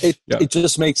party. It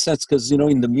just makes sense because,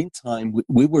 in the meantime,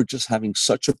 we were just having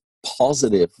such a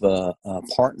positive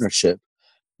partnership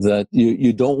that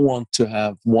you don't want to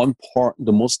have one part,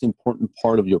 the most important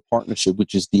part of your partnership,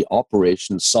 which is the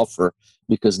operation, suffer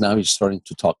because now you're starting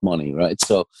to talk money, right?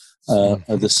 So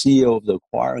the CEO of the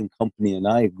acquiring company and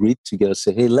I agreed together,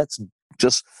 say, hey, let's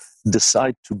just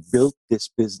decide to build this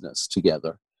business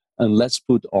together. And let's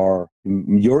put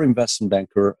your investment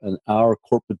banker and our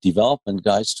corporate development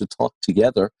guys to talk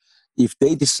together. If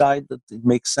they decide that it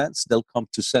makes sense, they'll come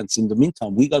to sense. In the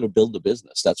meantime, we got to build a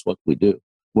business. That's what we do.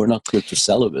 We're not here to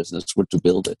sell a business. We're to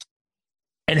build it.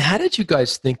 And how did you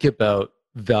guys think about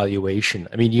valuation?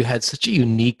 I mean, you had such a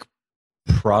unique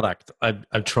product. I'm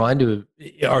trying to,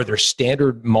 are there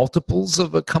standard multiples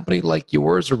of a company like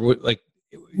yours, or like,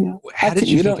 how did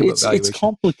you think about valuation? It's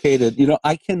complicated.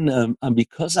 I can,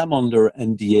 because I'm under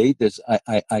NDA,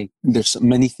 there's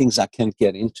many things I can't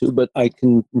get into, but I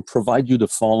can provide you the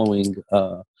following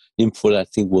input I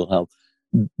think will help.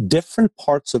 Different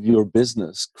parts of your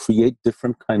business create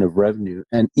different kind of revenue,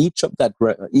 and each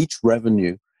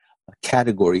revenue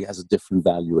category has a different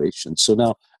valuation. So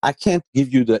now I can't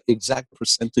give you the exact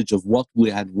percentage of what we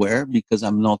had where because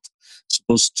I'm not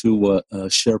supposed to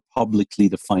share publicly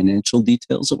the financial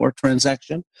details of our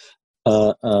transaction.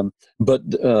 But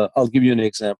I'll give you an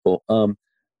example.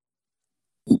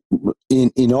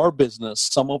 In our business,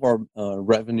 some of our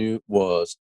revenue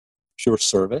was pure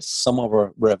service. Some of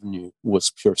our revenue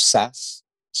was pure SaaS,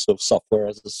 so software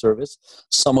as a service.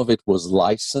 Some of it was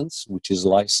license, which is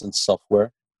licensed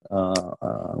software.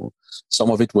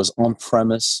 Some of it was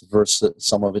on-premise versus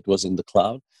some of it was in the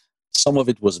cloud. Some of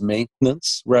it was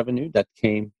maintenance revenue that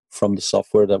came from the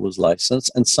software that was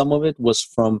licensed, and some of it was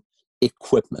from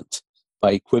equipment.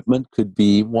 By equipment could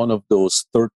be one of those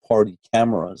third-party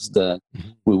cameras that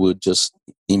we would just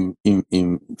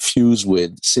infuse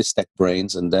with Systech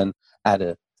brains and then add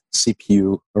a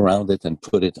CPU around it and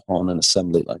put it on an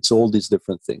assembly line. So all these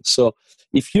different things. So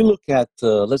if you look at,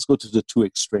 let's go to the two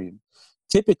extreme.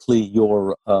 Typically,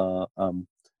 your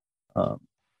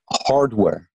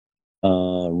hardware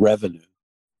revenue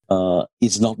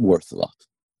is not worth a lot.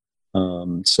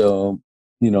 So,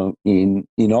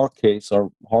 in our case,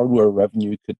 our hardware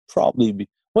revenue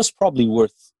was probably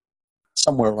worth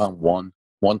somewhere around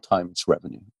one times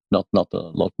revenue. Not a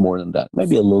lot more than that.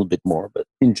 Maybe a little bit more, but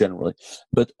in general.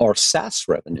 But our SaaS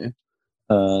revenue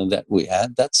that we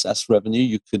had, that SaaS revenue,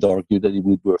 you could argue that it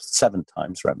would be worth 7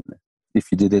 times revenue if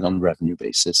you did it on revenue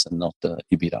basis and not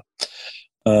EBITDA.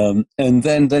 And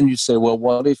then you say, well,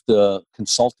 what if the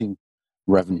consulting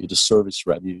revenue, the service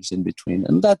revenue is in between?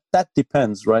 And that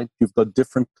depends, right? You've got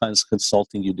different kinds of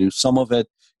consulting you do. Some of it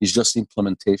is just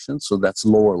implementation, so that's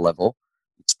lower level.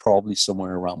 It's probably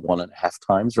somewhere around 1.5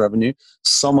 times revenue.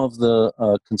 Some of the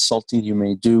consulting you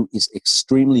may do is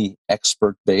extremely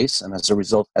expert based, and as a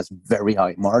result has very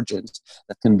high margins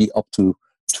that can be up to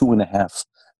 2.5,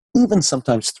 even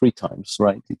sometimes 3 times,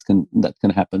 right? That can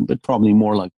happen, but probably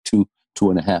more like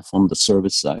 2.5 on the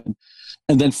service side.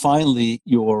 And then finally,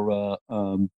 your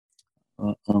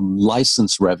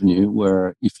license revenue,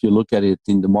 where if you look at it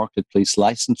in the marketplace,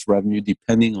 license revenue,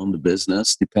 depending on the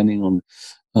business, depending on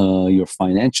your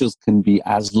financials, can be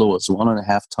as low as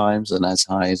 1.5 times and as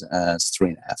high as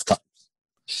 3.5 times.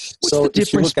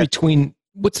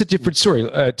 What's the difference? Sorry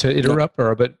to interrupt,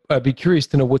 but I'd be curious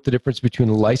to know what the difference between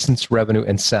license revenue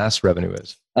and SaaS revenue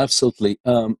is. Absolutely.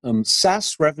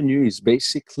 SaaS revenue is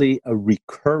basically a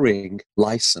recurring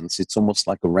license. It's almost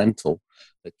like a rental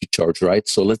that you charge, right?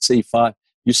 So let's say if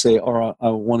you say, all right, I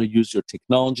want to use your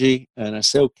technology, and I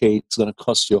say, okay, it's going to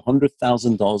cost you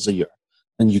 $100,000 a year,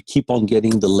 and you keep on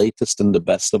getting the latest and the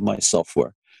best of my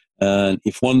software. And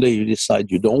if one day you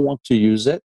decide you don't want to use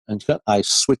it, and I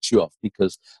switch you off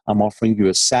because I'm offering you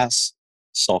a SaaS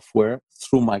software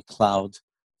through my cloud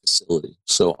facility.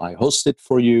 So I host it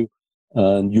for you,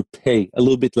 and you pay a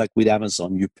little bit like with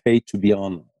Amazon. You pay to be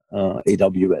on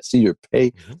AWS. You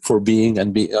pay for being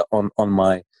and be on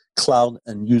my cloud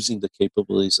and using the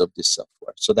capabilities of this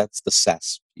software. So that's the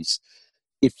SaaS piece.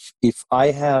 If I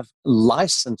have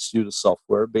licensed you the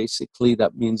software, basically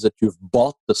that means that you've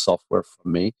bought the software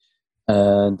from me,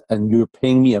 and you're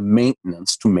paying me a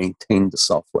maintenance to maintain the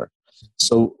software.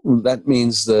 So that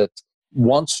means that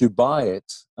once you buy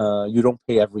it, you don't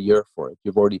pay every year for it.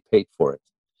 You've already paid for it.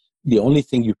 The only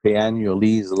thing you pay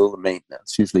annually is a little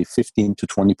maintenance, usually 15 to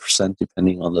 20%,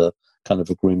 depending on the kind of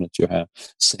agreement you have.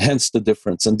 So hence the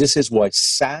difference. And this is why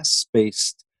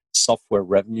SaaS-based software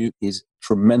revenue is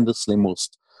tremendously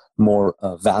more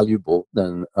valuable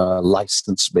than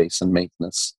license-based and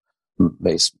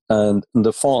maintenance-based. And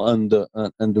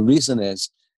the reason is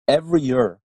every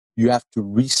year you have to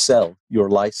resell your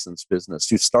license business.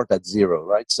 You start at zero,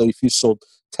 right? So if you sold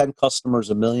 10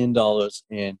 customers $1 million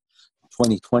in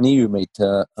 2020, you made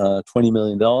 $20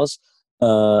 million.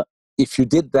 If you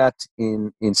did that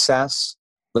in SaaS,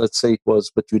 let's say it was,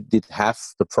 but you did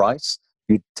half the price,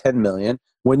 you $10 million.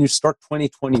 When you start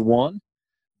 2021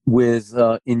 with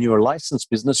in your license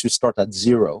business, you start at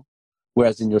zero,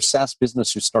 whereas in your SaaS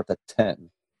business, you start at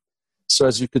 10. So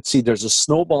as you could see, there's a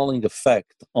snowballing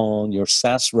effect on your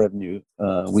SaaS revenue,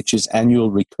 which is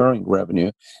annual recurring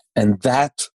revenue, and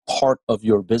that part of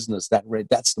your business,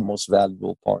 that's the most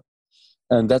valuable part.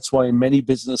 And that's why many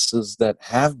businesses that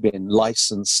have been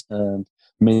licensed and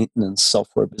maintenance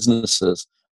software businesses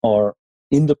are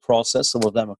in the process, some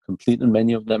of them are complete, and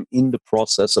many of them in the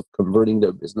process of converting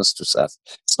their business to SaaS.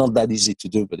 It's not that easy to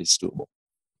do, but it's doable.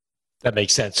 That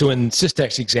makes sense. So in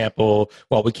Systech's example,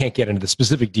 while we can't get into the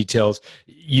specific details,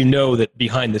 you know that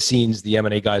behind the scenes, the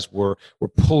M&A guys were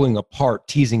pulling apart,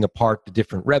 teasing apart the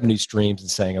different revenue streams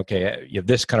and saying, okay,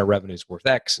 this kind of revenue is worth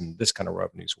X and this kind of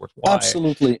revenue is worth Y.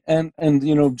 Absolutely. And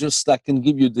just I can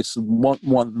give you this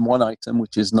one item,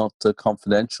 which is not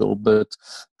confidential, but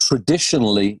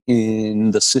traditionally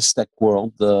in the Systech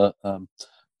world, the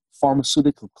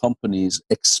pharmaceutical companies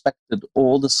expected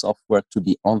all the software to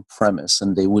be on-premise,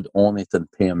 and they would own it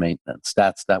and pay a maintenance.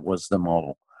 That was the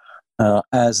model.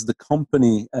 As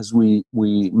we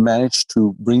managed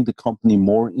to bring the company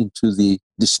more into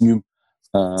this new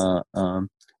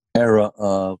era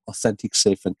of authentic,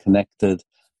 safe, and connected,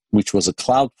 which was a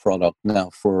cloud product now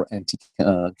for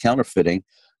anti-counterfeiting,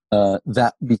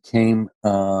 that became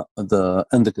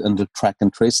the track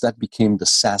and trace. That became the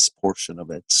SaaS portion of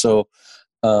it. So.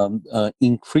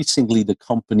 Increasingly, the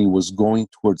company was going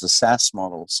towards a SaaS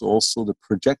model. So also the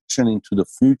projection into the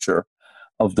future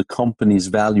of the company's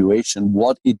valuation,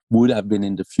 what it would have been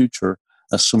in the future,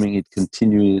 assuming it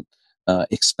continued,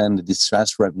 expanded its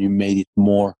SaaS revenue, made it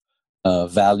more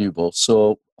valuable.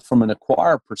 So from an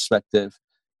acquirer perspective,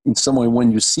 in some way,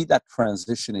 when you see that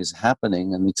transition is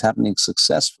happening and it's happening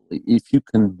successfully, if you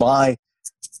can buy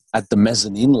at the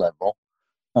mezzanine level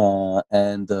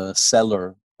and the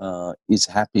seller is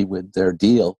happy with their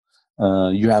deal,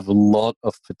 you have a lot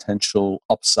of potential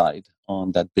upside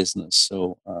on that business.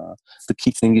 So the key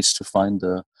thing is to find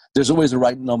there's always a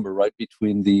right number, right,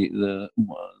 between the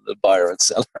buyer and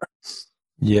seller.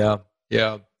 Yeah.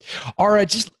 All right,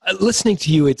 just listening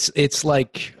to you, it's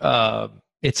like a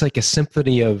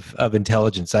symphony of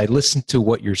intelligence. I listen to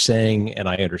what you're saying and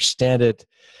I understand it.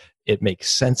 It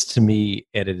makes sense to me,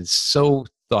 and it is so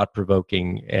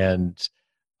thought-provoking, and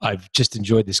I've just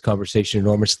enjoyed this conversation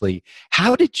enormously.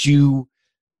 How did you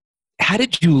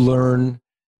learn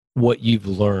what you've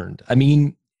learned? I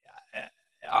mean,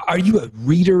 are you a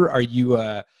reader? Are you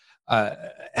a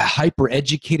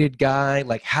hyper-educated guy?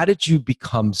 Like, how did you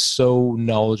become so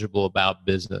knowledgeable about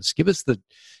business? Give us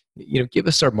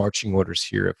our marching orders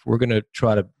here. If we're going to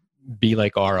try to be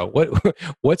like Ara,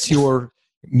 what's your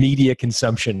media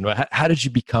consumption? How did you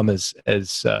become as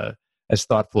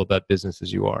thoughtful about business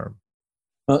as you are?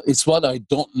 It's what I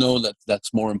don't know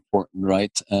that's more important,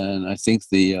 right? And I think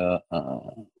the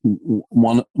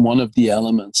one of the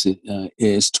elements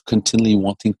is to continually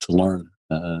wanting to learn,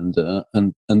 and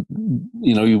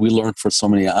we learn for so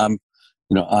many. I'm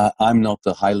not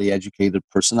a highly educated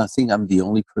person. I think I'm the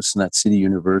only person at City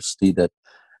University that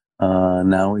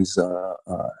now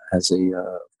has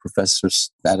a professor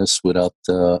status without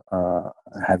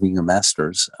having a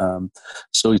master's.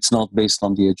 So it's not based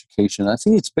on the education. I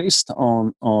think it's based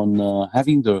on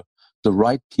having the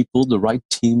right people, the right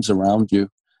teams around you,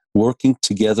 working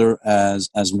together as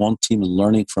one team and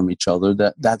learning from each other.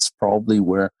 That's probably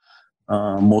where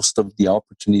most of the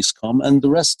opportunities come, and the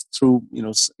rest through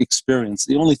experience.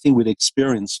 The only thing with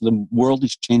experience, the world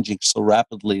is changing so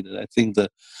rapidly that I think the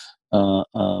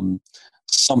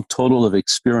sum total of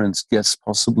experience gets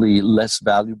possibly less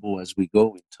valuable as we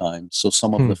go in time. So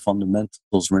some of the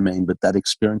fundamentals remain, but that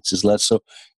experience is less. So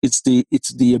it's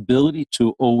the ability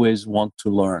to always want to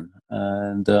learn.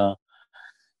 And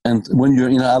when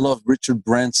you're, I love Richard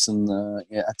Branson.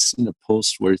 I've seen a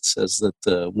post where it says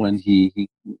that when he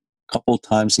couple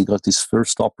times he got his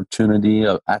first opportunity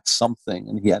at something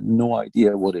and he had no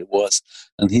idea what it was,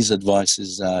 and his advice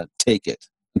is take it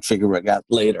and figure it out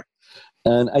later.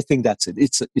 And I think that's it.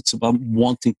 It's about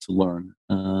wanting to learn.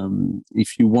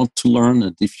 If you want to learn,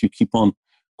 and if you keep on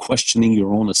questioning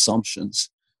your own assumptions,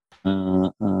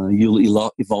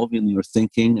 you'll evolve in your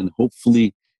thinking, and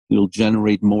hopefully you'll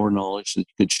generate more knowledge that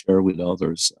you could share with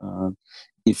others.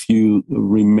 If you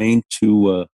remain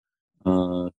too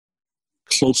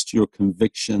close to your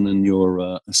conviction and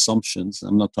your assumptions,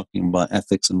 I'm not talking about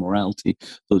ethics and morality,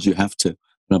 those you have to,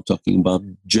 but I'm talking about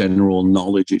general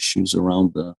knowledge issues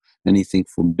around anything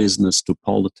from business to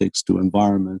politics to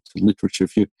environment to literature.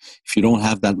 If you don't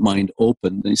have that mind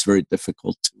open, then it's very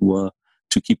difficult to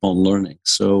keep on learning.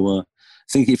 So I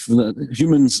think if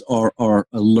humans are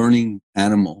a learning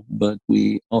animal, but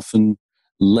we often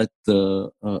let the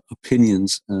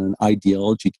opinions and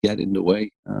ideology get in the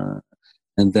way,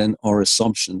 and then our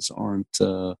assumptions aren't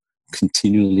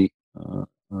continually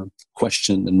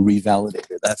questioned and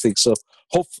revalidated. I think so.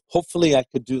 Hopefully, I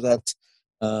could do that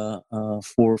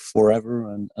for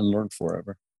forever and learn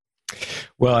forever.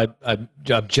 Well, I'm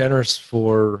generous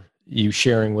for you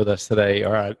sharing with us today,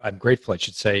 or I'm grateful, I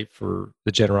should say, for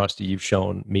the generosity you've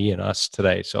shown me and us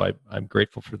today. So I'm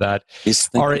grateful for that. Yes,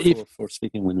 thank you for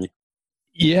speaking with me.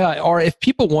 Yeah, or if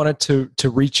people wanted to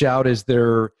reach out, is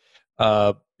there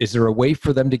a way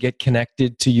for them to get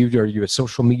connected to you? Are you a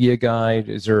social media guy?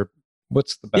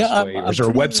 What's the best way? Is there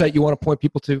a website you want to point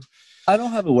people to? I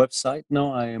don't have a website.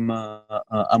 No, I'm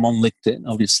on LinkedIn,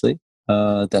 obviously.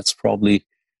 That's probably,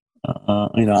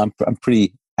 I'm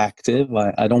pretty active.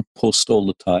 I don't post all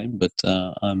the time, but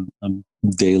I'm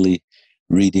daily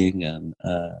reading and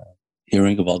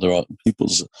hearing of other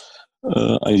people's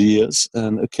ideas.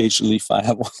 And occasionally, if I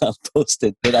have one, I'll post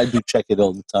it. But I do check it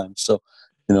all the time. So,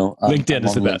 LinkedIn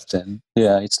is the best.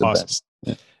 Yeah, it's the awesome. best.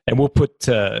 Yeah. And we'll put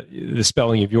the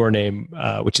spelling of your name,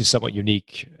 which is somewhat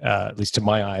unique, at least to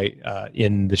my eye,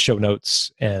 in the show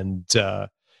notes, and so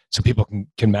people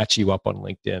can match you up on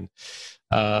LinkedIn.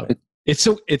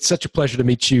 It's such a pleasure to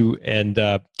meet you, and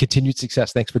continued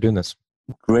success. Thanks for doing this.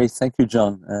 Great, thank you,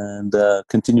 John, and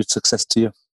continued success to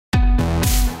you.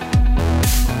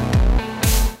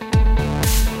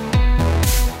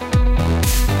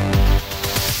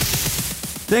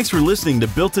 Thanks for listening to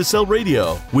Built to Sell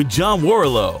Radio with John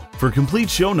Warrillow. For complete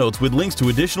show notes with links to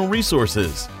additional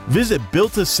resources, visit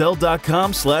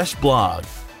builttosell.com/blog.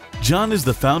 John is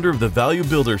the founder of the Value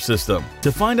Builder System.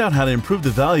 To find out how to improve the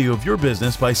value of your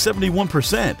business by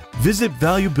 71%, visit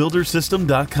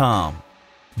valuebuildersystem.com.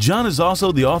 John is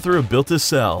also the author of Built to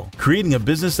Sell, Creating a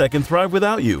Business That Can Thrive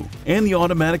Without You, and The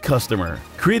Automatic Customer,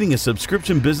 Creating a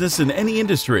Subscription Business in Any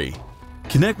Industry.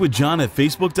 Connect with John at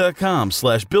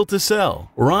facebook.com/builttosell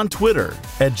or on Twitter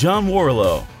at John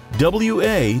Warrillow,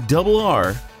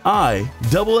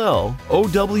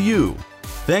 WARRILLOW.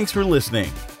 Thanks for listening.